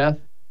caused death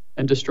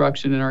and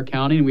destruction in our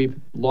county, and we've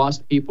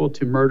lost people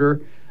to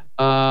murder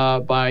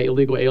by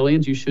illegal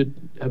aliens. You should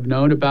have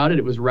known about it.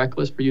 It was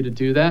reckless for you to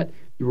do that.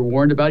 You were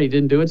warned about it. You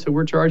didn't do it, so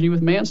we're charging you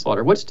with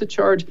manslaughter. What's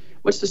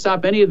to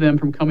stop any of them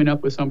from coming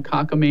up with some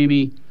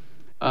cockamamie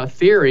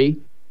theory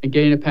and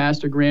getting it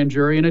past a grand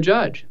jury and a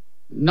judge?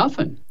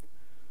 Nothing.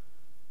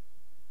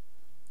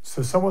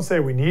 So some will say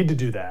we need to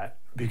do that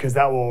because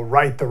that will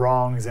right the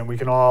wrongs and we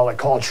can all like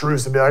call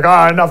truce and be like, all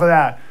right, enough of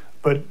that.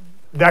 But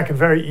that can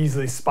very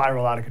easily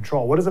spiral out of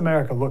control. What does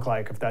America look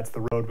like if that's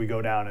the road we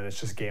go down and it's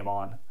just game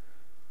on?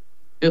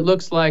 It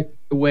looks like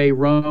the way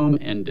Rome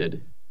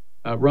ended.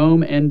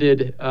 Rome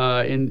ended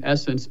in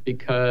essence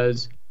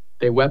because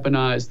they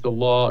weaponized the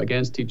law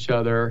against each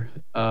other,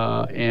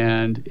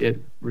 and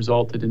it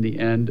resulted in the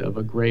end of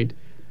a great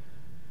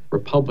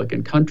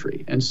Republican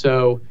country. And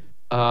so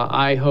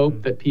I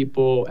hope that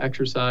people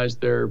exercise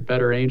their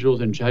better angels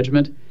in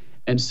judgment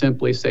and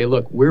simply say,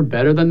 look, we're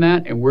better than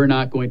that, and we're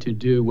not going to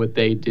do what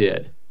they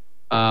did.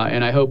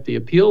 And I hope the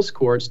appeals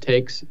courts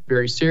takes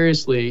very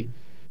seriously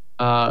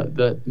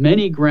the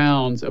many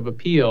grounds of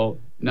appeal,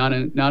 not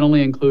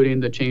only including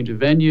the change of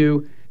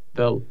venue,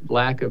 the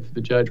lack of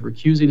the judge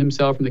recusing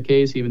himself from the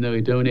case, even though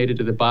he donated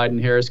to the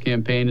Biden-Harris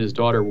campaign, his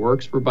daughter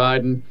works for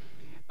Biden,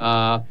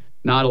 not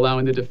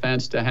allowing the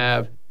defense to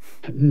have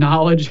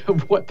knowledge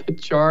of what the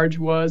charge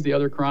was, the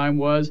other crime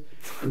was,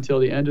 until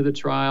the end of the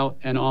trial,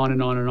 and on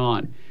and on and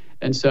on.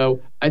 And so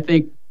I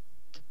think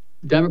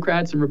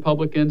Democrats and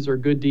Republicans are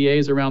good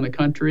DAs around the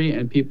country,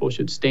 and people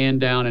should stand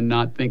down and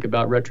not think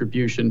about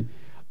retribution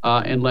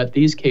and let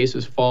these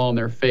cases fall on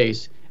their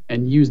face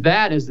and use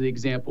that as the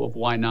example of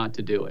why not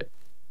to do it.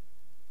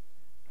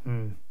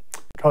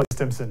 Cully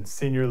Stimson,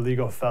 Senior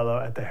Legal Fellow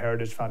at the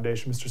Heritage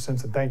Foundation. Mr.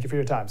 Stimson, thank you for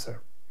your time, sir.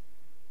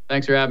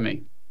 Thanks for having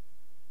me.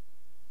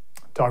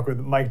 Talk with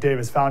Mike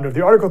Davis, founder of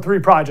the Article 3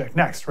 Project,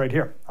 next, right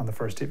here on The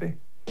First TV.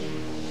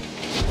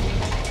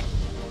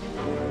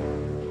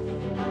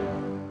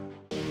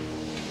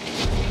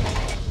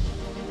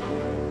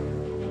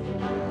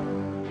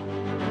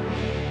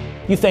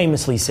 You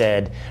famously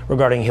said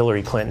regarding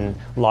Hillary Clinton,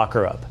 lock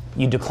her up.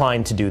 You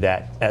declined to do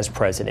that as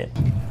president.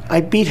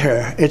 I beat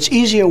her. It's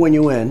easier when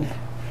you win.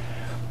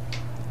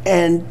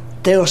 And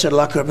they all said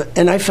lock her up.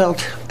 And I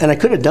felt, and I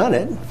could have done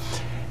it,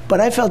 but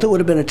I felt it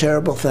would have been a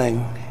terrible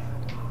thing.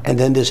 And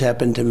then this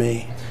happened to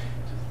me.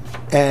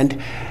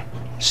 And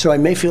so I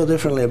may feel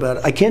differently about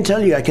it. I can't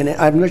tell you,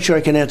 I'm not sure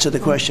I can answer the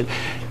question.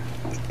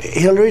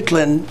 Hillary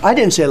Clinton, I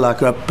didn't say lock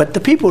her up, but the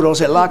people would all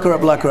say lock her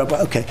up, lock her up.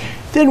 Okay.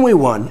 Then we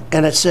won.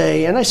 And I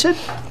said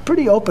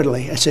pretty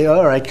openly, I say,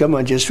 all right, come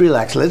on, just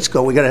relax. Let's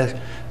go. We got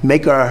to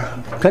make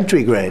our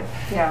country great.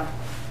 Yeah.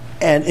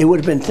 And it would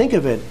have been, think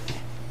of it,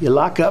 you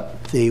lock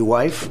up the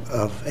wife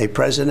of a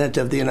president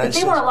of the United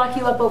States. But they want to lock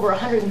you up over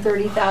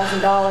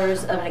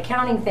 $130,000 of an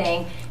accounting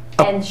thing,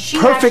 and she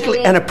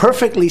and a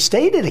perfectly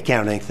stated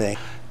accounting thing.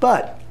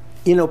 But,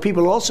 you know,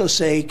 people also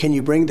say, can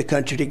you bring the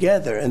country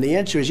together? And the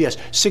answer is yes.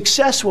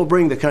 Success will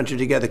bring the country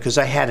together because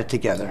I had it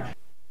together.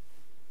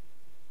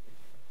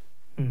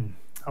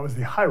 That was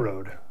the high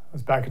road. It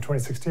was back in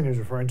 2016 he was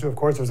referring to. Of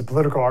course, there was a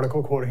Politico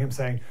article quoting him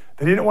saying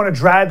that he didn't want to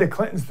drag the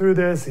Clintons through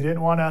this. He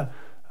didn't want to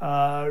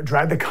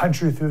drag the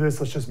country through this.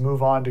 Let's just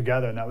move on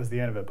together. And that was the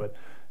end of it. But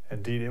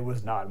indeed, it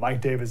was not.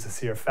 Mike Davis is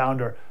here,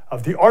 founder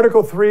of the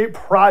Article 3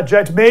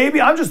 Project.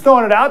 Maybe, I'm just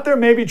throwing it out there,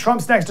 maybe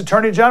Trump's next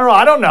attorney general.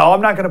 I don't know.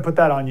 I'm not going to put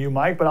that on you,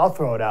 Mike, but I'll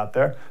throw it out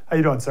there. How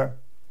you doing, sir?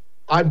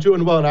 I'm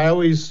doing well. And I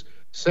always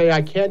say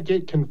I can't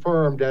get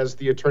confirmed as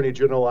the attorney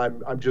general.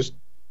 I'm just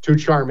too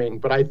charming,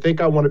 but I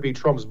think I want to be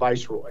Trump's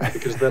viceroy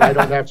because then I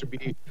don't have to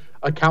be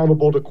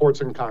accountable to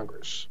courts and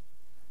Congress.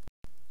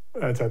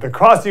 That's right. The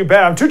cross you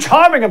bear. I'm too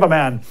charming of a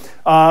man.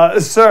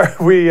 Sir,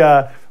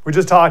 we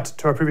just talked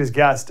to our previous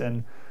guest,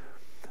 and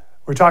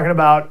we're talking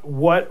about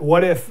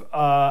what if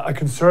a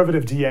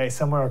conservative DA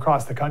somewhere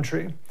across the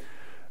country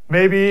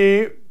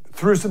maybe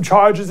threw some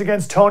charges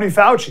against Tony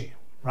Fauci,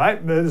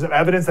 right? There's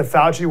evidence that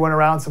Fauci went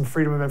around some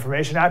Freedom of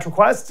Information Act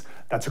requests.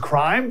 That's a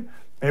crime.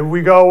 Maybe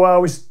we go,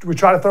 we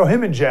try to throw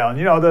him in jail. And,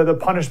 you know, the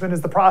punishment is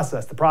the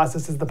process. The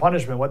process is the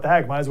punishment. What the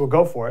heck? Might as well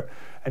go for it.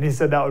 And he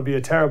said that would be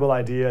a terrible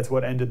idea. It's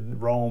what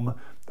ended Rome,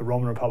 the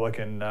Roman Republic,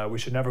 and we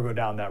should never go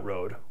down that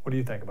road. What do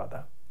you think about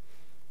that?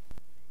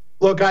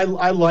 Look, I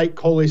like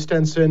Cully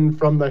Stimson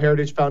from the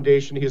Heritage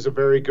Foundation. He's a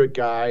very good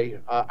guy.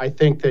 I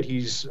think that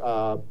he's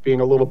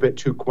being a little bit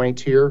too quaint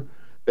here.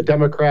 The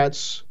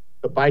Democrats,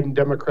 the Biden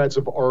Democrats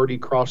have already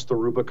crossed the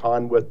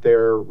Rubicon with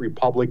their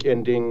Republic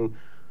ending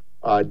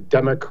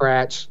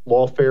Democrats,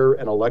 lawfare,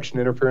 and election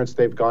interference.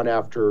 They've gone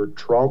after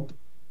Trump.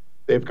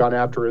 They've gone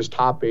after his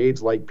top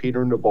aides like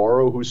Peter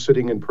Navarro, who's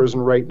sitting in prison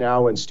right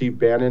now, and Steve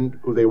Bannon,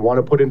 who they want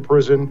to put in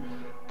prison.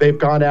 They've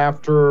gone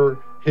after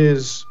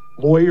his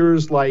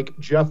lawyers like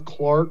Jeff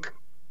Clark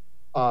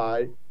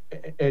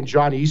and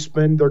John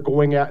Eastman.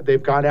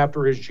 They've gone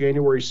after his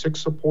January 6th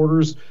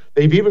supporters.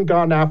 They've even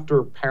gone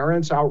after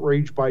parents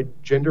outraged by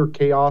gender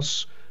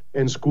chaos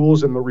in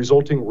schools and the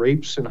resulting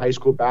rapes in high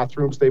school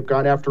bathrooms. They've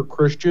gone after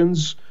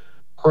Christians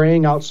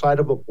praying outside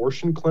of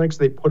abortion clinics.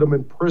 They put them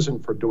in prison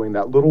for doing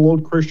that. Little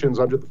old Christians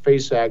under the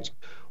FACE Act,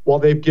 while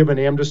they've given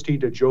amnesty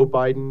to Joe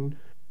Biden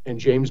and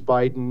James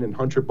Biden and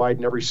Hunter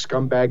Biden, every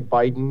scumbag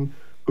Biden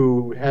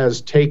who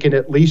has taken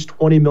at least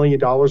 $20 million,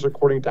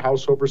 according to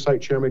House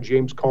Oversight Chairman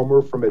James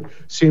Comer, from it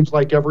seems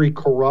like every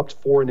corrupt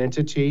foreign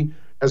entity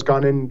has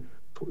gone in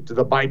to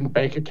the Biden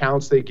bank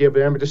accounts. They give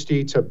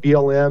amnesty to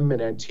BLM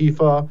and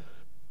Antifa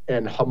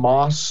and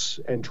Hamas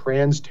and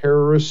trans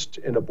terrorists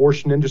and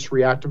abortion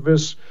industry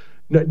activists.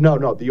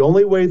 No. The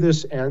only way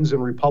this ends,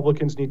 and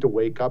Republicans need to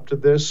wake up to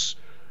this,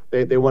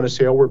 they want to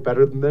say, oh, we're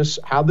better than this.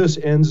 How this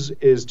ends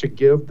is to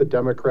give the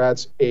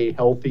Democrats a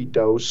healthy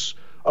dose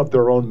of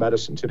their own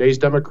medicine. Today's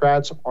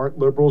Democrats aren't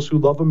liberals who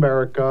love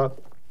America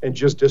and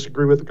just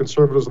disagree with the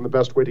conservatives, and the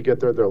best way to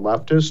get there, they're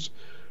leftists,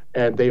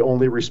 and they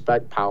only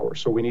respect power.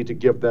 So we need to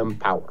give them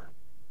power.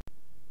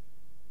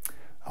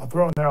 I'll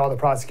throw in there all the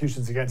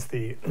prosecutions against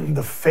the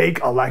fake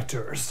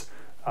electors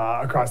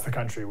across the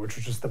country, which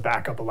are just the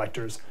backup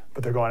electors,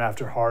 but they're going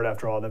hard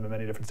after all of them in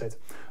many different states.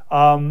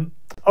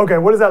 Okay,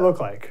 what does that look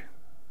like,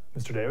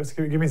 Mr. Davis?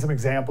 Give me some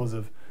examples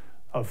of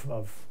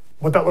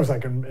what that looks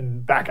like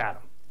and back at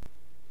them.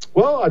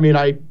 Well, I mean,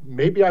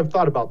 maybe I've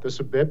thought about this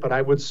a bit, but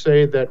I would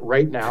say that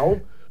right now,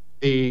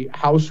 the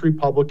House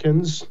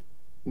Republicans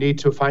need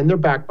to find their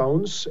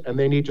backbones, and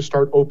they need to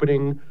start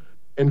opening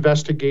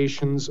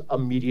investigations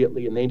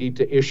immediately, and they need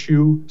to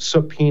issue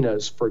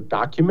subpoenas for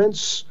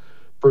documents,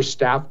 for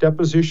staff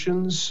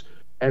depositions,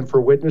 and for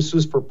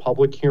witnesses for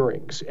public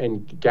hearings,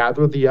 and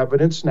gather the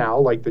evidence now,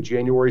 like the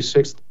January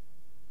 6th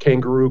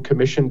Kangaroo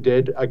Commission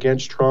did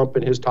against Trump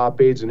and his top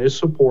aides and his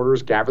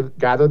supporters.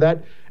 Gather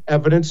that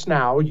evidence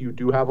now. You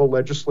do have a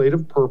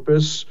legislative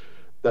purpose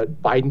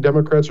that Biden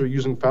Democrats are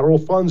using federal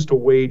funds to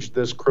wage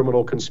this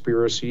criminal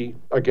conspiracy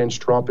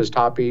against Trump, his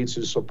top aides,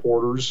 his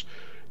supporters.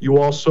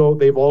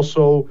 They've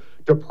also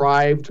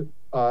deprived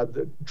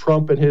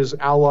Trump and his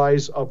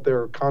allies of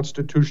their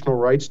constitutional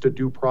rights to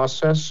due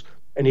process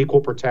and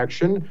equal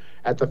protection.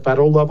 At the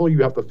federal level,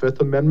 you have the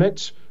Fifth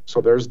Amendment. So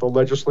there's the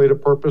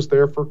legislative purpose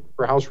there for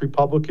House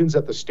Republicans.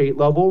 At the state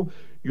level,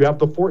 you have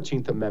the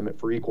 14th Amendment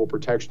for equal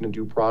protection and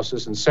due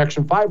process. And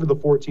Section 5 of the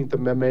 14th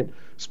Amendment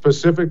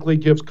specifically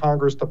gives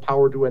Congress the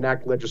power to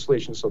enact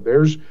legislation. So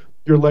there's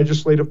your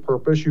legislative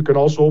purpose. You can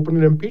also open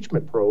an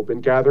impeachment probe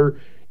and gather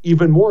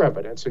even more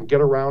evidence and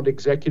get around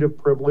executive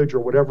privilege or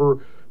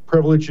whatever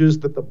privileges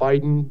that the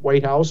Biden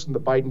White House and the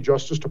Biden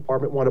Justice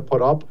Department want to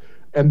put up.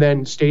 And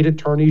then state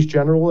attorneys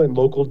general and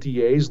local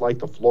DAs like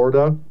the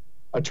Florida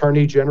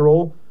Attorney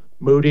General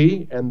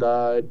Moody and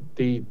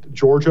the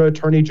Georgia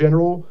Attorney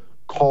General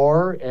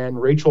Carr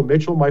and Rachel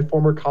Mitchell, my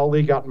former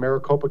colleague out in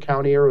Maricopa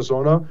County,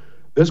 Arizona.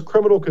 This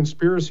criminal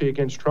conspiracy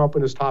against Trump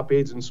and his top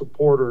aides and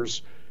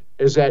supporters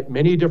is at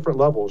many different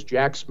levels.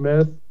 Jack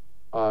Smith,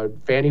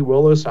 Fannie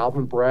Willis,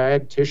 Alvin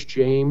Bragg, Tish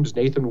James,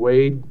 Nathan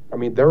Wade. I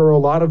mean, there are a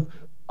lot of,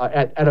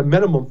 at a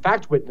minimum,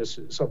 fact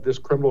witnesses of this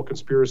criminal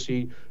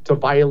conspiracy to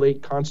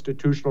violate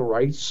constitutional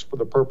rights for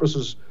the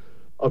purposes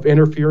of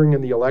interfering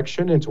in the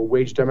election and to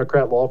wage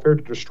Democrat lawfare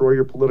to destroy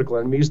your political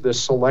enemies,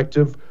 this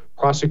selective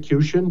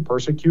prosecution,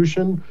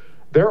 persecution.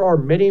 There are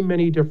many,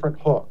 many different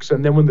hooks.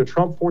 And then when the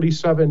Trump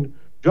 47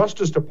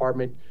 Justice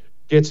Department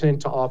gets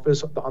into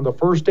office, on the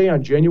first day,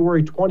 on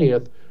January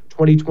 20th,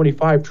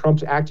 2025,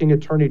 Trump's acting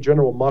attorney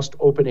general must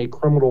open a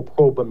criminal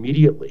probe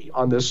immediately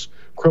on this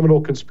criminal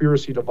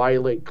conspiracy to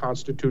violate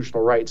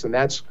constitutional rights. And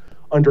that's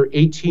under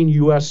 18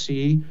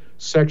 U.S.C.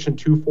 Section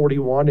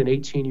 241 and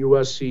 18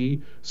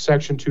 U.S.C.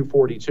 Section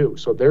 242.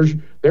 So there's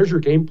your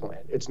game plan.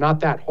 It's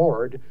not that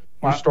hard.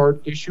 You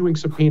start issuing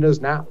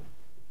subpoenas now.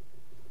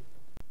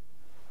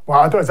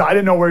 Wow, I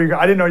didn't know you were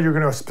going to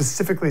go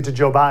specifically to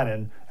Joe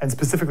Biden and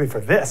specifically for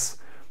this.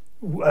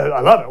 I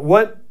love it.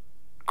 What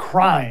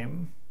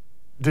crime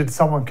did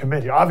someone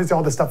commit here? Obviously,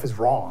 all this stuff is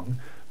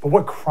wrong, but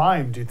what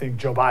crime do you think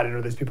Joe Biden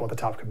or these people at the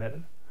top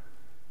committed?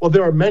 Well,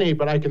 there are many,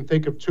 but I can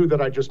think of two that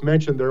I just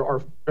mentioned. There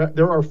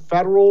are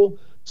federal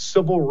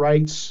civil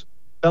rights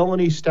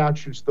felony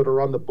statutes that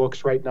are on the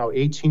books right now,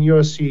 18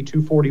 U.S.C.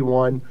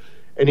 241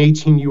 and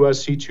 18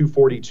 U.S.C.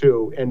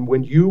 242. And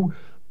when you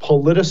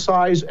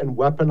politicize and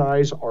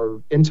weaponize our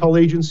intel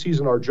agencies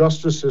and our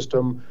justice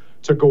system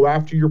to go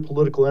after your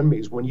political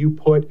enemies, when you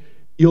put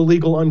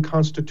illegal,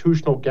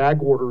 unconstitutional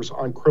gag orders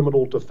on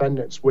criminal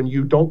defendants, when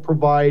you don't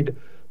provide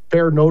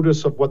fair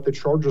notice of what the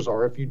charges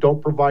are, if you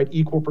don't provide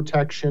equal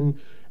protection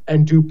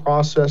and due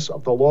process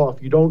of the law,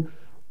 if you don't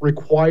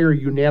require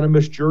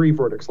unanimous jury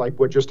verdicts like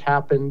what just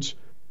happened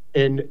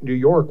in New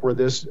York, where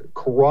this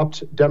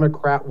corrupt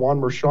Democrat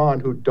Juan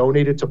Merchan, who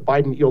donated to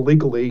Biden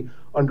illegally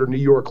under New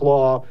York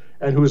law,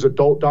 and whose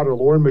adult daughter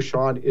Lauren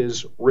Merchan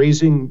is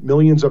raising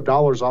millions of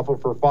dollars off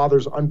of her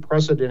father's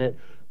unprecedented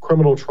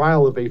criminal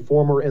trial of a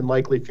former and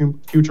likely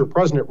future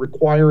president,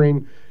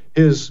 requiring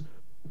his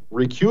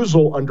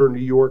recusal under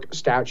New York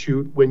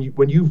statute. When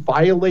you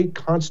violate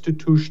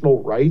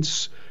constitutional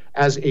rights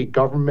as a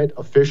government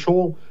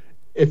official,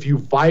 if you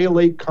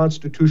violate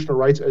constitutional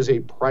rights as a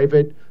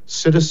private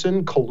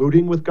citizen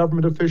colluding with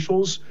government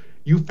officials,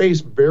 you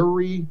face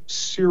very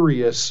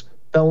serious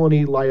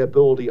felony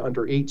liability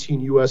under 18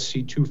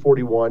 U.S.C.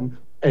 241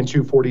 and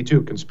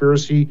 242,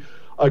 conspiracy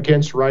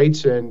against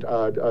rights and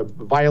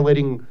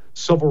violating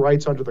civil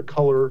rights under the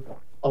color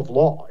of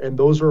law. And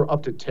those are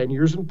up to 10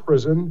 years in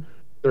prison.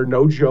 They're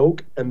no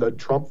joke. And the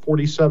Trump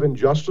 47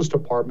 Justice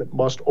Department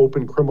must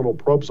open criminal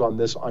probes on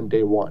this on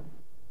day one.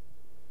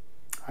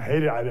 I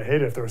hate it. I'd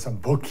hate it if there was some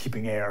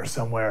bookkeeping error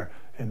somewhere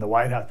in the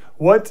White House.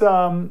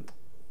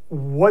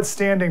 What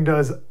standing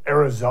does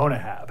Arizona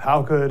have?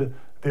 How could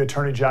the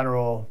Attorney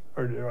General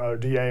or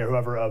DA or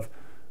whoever of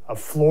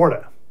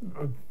Florida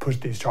push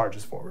these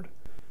charges forward?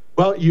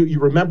 Well, you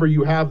remember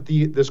you have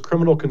this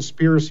criminal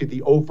conspiracy,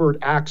 the overt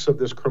acts of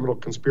this criminal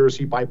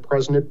conspiracy by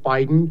President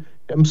Biden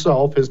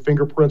himself. His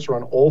fingerprints are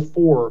on all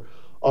four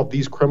of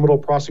these criminal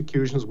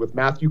prosecutions, with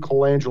Matthew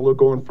Colangelo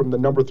going from the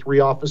number 3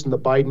 office in the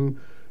Biden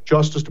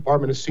Justice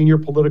Department, a senior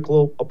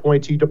political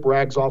appointee, to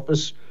Bragg's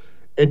office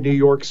in New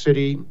York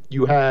City.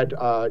 You had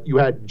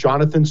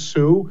Jonathan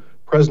Sue,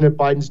 President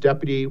Biden's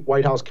deputy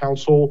White House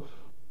counsel,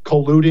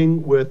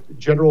 colluding with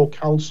General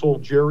Counsel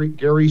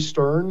Gary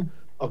Stern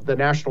of the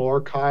National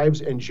Archives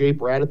and Jay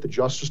Bratt at the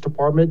Justice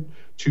Department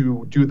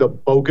to do the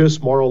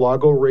bogus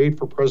Mar-a-Lago raid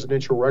for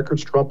presidential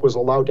records Trump was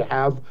allowed to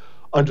have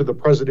under the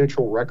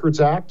Presidential Records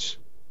Act.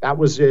 That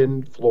was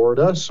in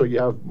Florida. So you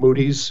have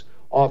Moody's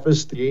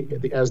office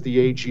as the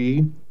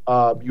AG.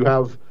 You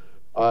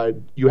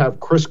have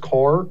Chris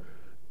Carr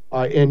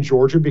in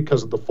Georgia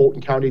because of the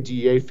Fulton County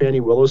DA, Fannie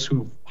Willis,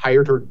 who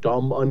hired her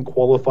dumb,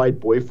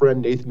 unqualified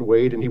boyfriend, Nathan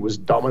Wade, and he was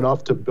dumb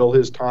enough to bill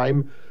his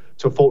time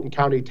to Fulton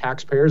County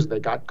taxpayers. They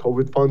got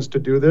COVID funds to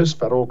do this,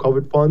 federal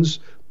COVID funds.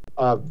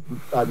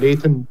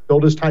 Nathan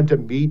billed his time to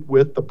meet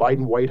with the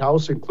Biden White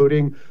House,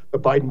 including the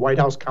Biden White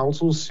House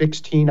counsel,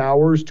 16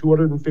 hours,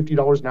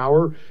 $250 an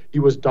hour. He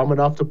was dumb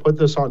enough to put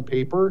this on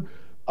paper.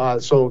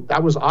 So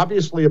that was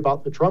obviously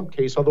about the Trump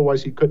case.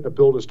 Otherwise, he couldn't have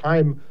billed his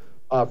time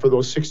for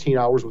those 16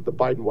 hours with the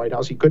Biden White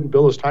House. He couldn't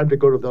bill his time to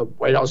go to the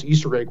White House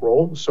Easter egg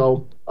roll.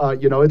 So,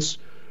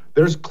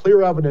 there's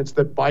clear evidence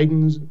that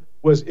Biden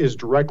is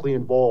directly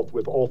involved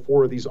with all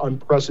four of these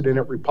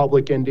unprecedented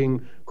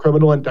Republic-ending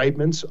criminal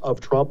indictments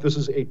of Trump. This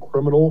is a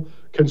criminal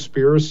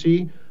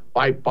conspiracy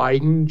by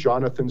Biden,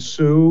 Jonathan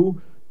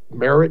Sue,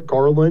 Merrick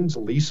Garland,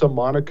 Lisa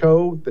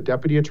Monaco, the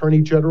Deputy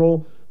Attorney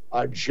General,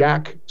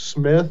 Jack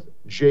Smith,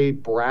 Jay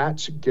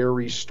Bratt,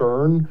 Gary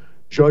Stern,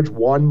 Judge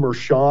Juan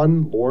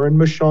Merchan, Lauren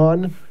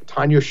Merchan,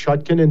 Tanya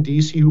Shutkin in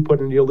D.C., who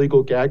put an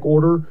illegal gag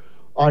order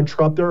on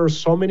Trump. There are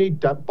so many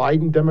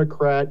Biden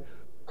Democrat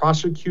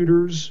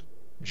prosecutors,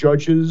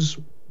 judges,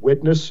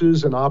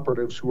 witnesses, and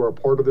operatives who are a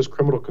part of this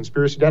criminal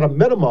conspiracy. At a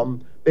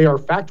minimum, they are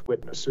fact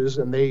witnesses,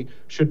 and they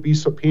should be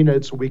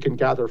subpoenaed so we can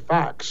gather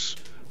facts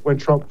when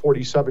Trump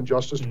 47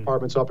 Justice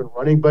Department's up and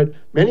running, but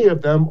many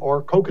of them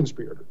are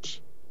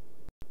co-conspirators.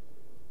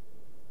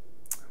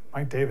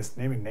 Mike Davis,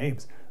 naming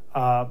names.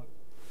 My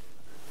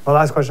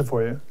last question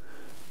for you.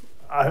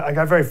 I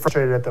got very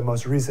frustrated at the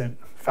most recent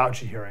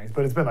Fauci hearings,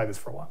 but it's been like this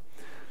for a while,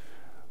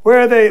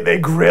 where they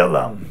grill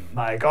him,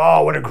 like,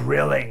 oh, what a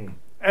grilling.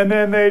 And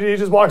then he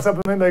just walks up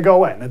and then they go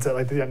away. And that's it.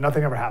 Like,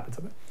 nothing ever happens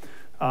to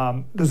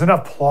it. There's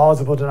enough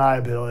plausible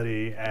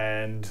deniability,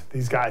 and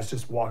these guys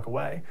just walk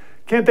away.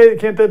 Can't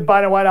the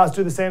Biden White House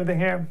do the same thing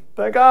here?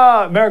 Like,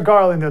 Merrick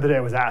Garland the other day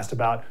was asked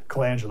about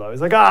Colangelo.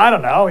 He's like, I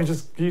don't know.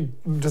 He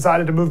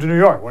decided to move to New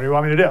York. What do you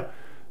want me to do?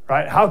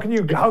 Right? How can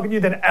you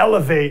then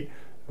elevate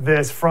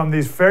this from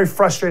these very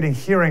frustrating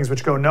hearings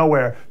which go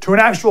nowhere to an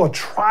actual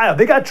trial?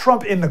 They got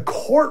Trump in the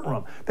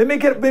courtroom. They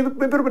put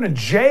him in a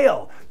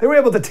jail. They were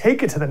able to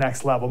take it to the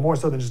next level, more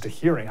so than just a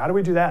hearing. How do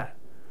we do that?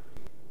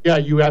 Yeah,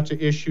 you have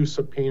to issue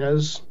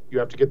subpoenas. You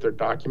have to get their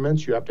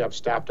documents. You have to have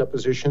staff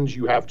depositions.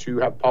 You have to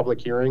have public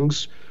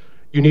hearings.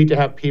 You need to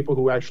have people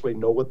who actually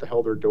know what the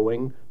hell they're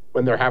doing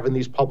when they're having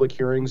these public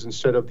hearings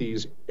instead of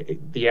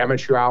the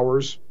amateur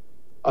hours.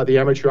 The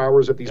amateur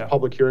hours at these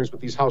public hearings with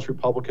these House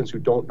Republicans who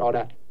don't know how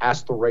to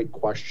ask the right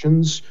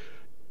questions.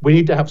 We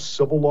need to have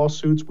civil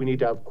lawsuits. We need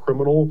to have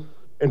criminal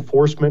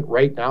enforcement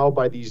right now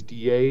by these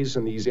DAs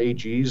and these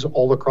AGs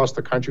all across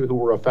the country who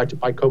were affected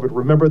by COVID.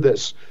 Remember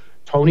this,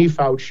 Tony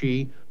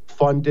Fauci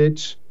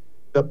funded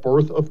the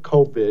birth of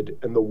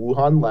COVID in the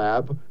Wuhan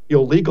lab.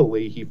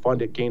 Illegally, he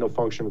funded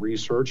gain-of-function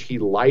research. He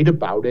lied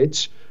about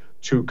it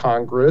to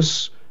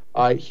Congress.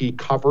 He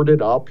covered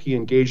it up. He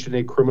engaged in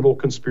a criminal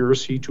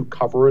conspiracy to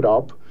cover it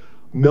up.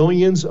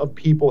 Millions of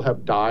people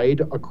have died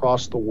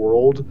across the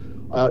world,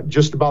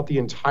 just about the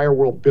entire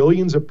world.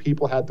 Billions of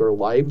people had their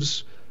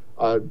lives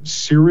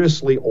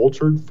seriously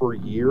altered for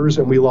years,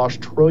 and we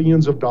lost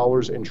trillions of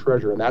dollars in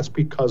treasure. And that's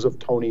because of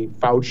Tony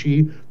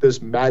Fauci,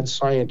 this mad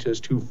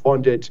scientist who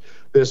funded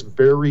this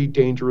very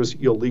dangerous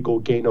illegal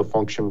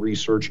gain-of-function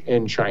research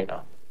in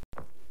China.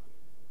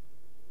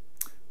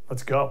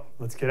 Let's go.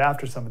 Let's get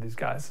after some of these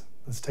guys.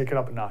 Let's take it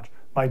up a notch.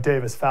 Mike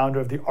Davis, founder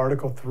of the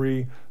Article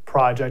 3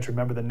 Project.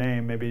 Remember the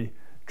name. Maybe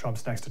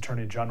Trump's next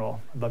attorney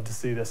general. I'd love to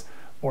see this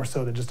more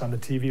so than just on the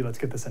TV. Let's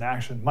get this in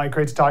action. Mike,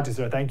 great to talk to you,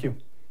 sir. Thank you.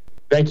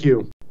 Thank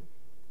you.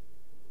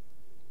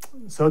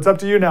 So it's up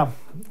to you now.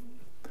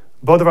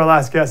 Both of our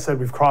last guests said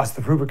we've crossed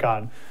the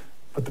Rubicon,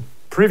 but the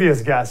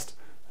previous guest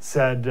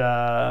said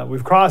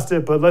we've crossed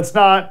it, but let's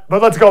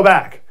go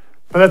back.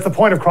 But that's the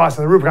point of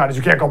crossing the Rubicon, is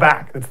you can't go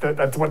back.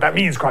 That's what that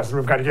means, crossing the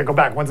Rubicon. You can't go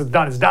back. Once it's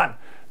done, it's done.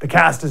 The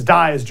cast is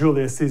die, as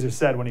Julius Caesar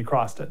said when he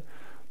crossed it.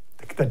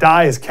 The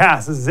die is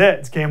cast. This is it.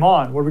 It's game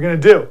on. What are we going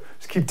to do?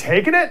 Just keep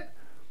taking it?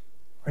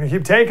 We're going to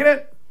keep taking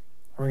it?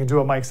 Or we're going to do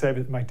what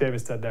Mike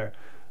Davis said there.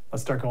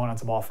 Let's start going on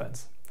some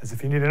offense, as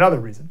if you need another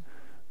reason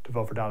to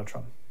vote for Donald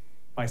Trump.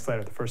 Mike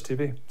Slater, The First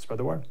TV. Spread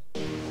the word.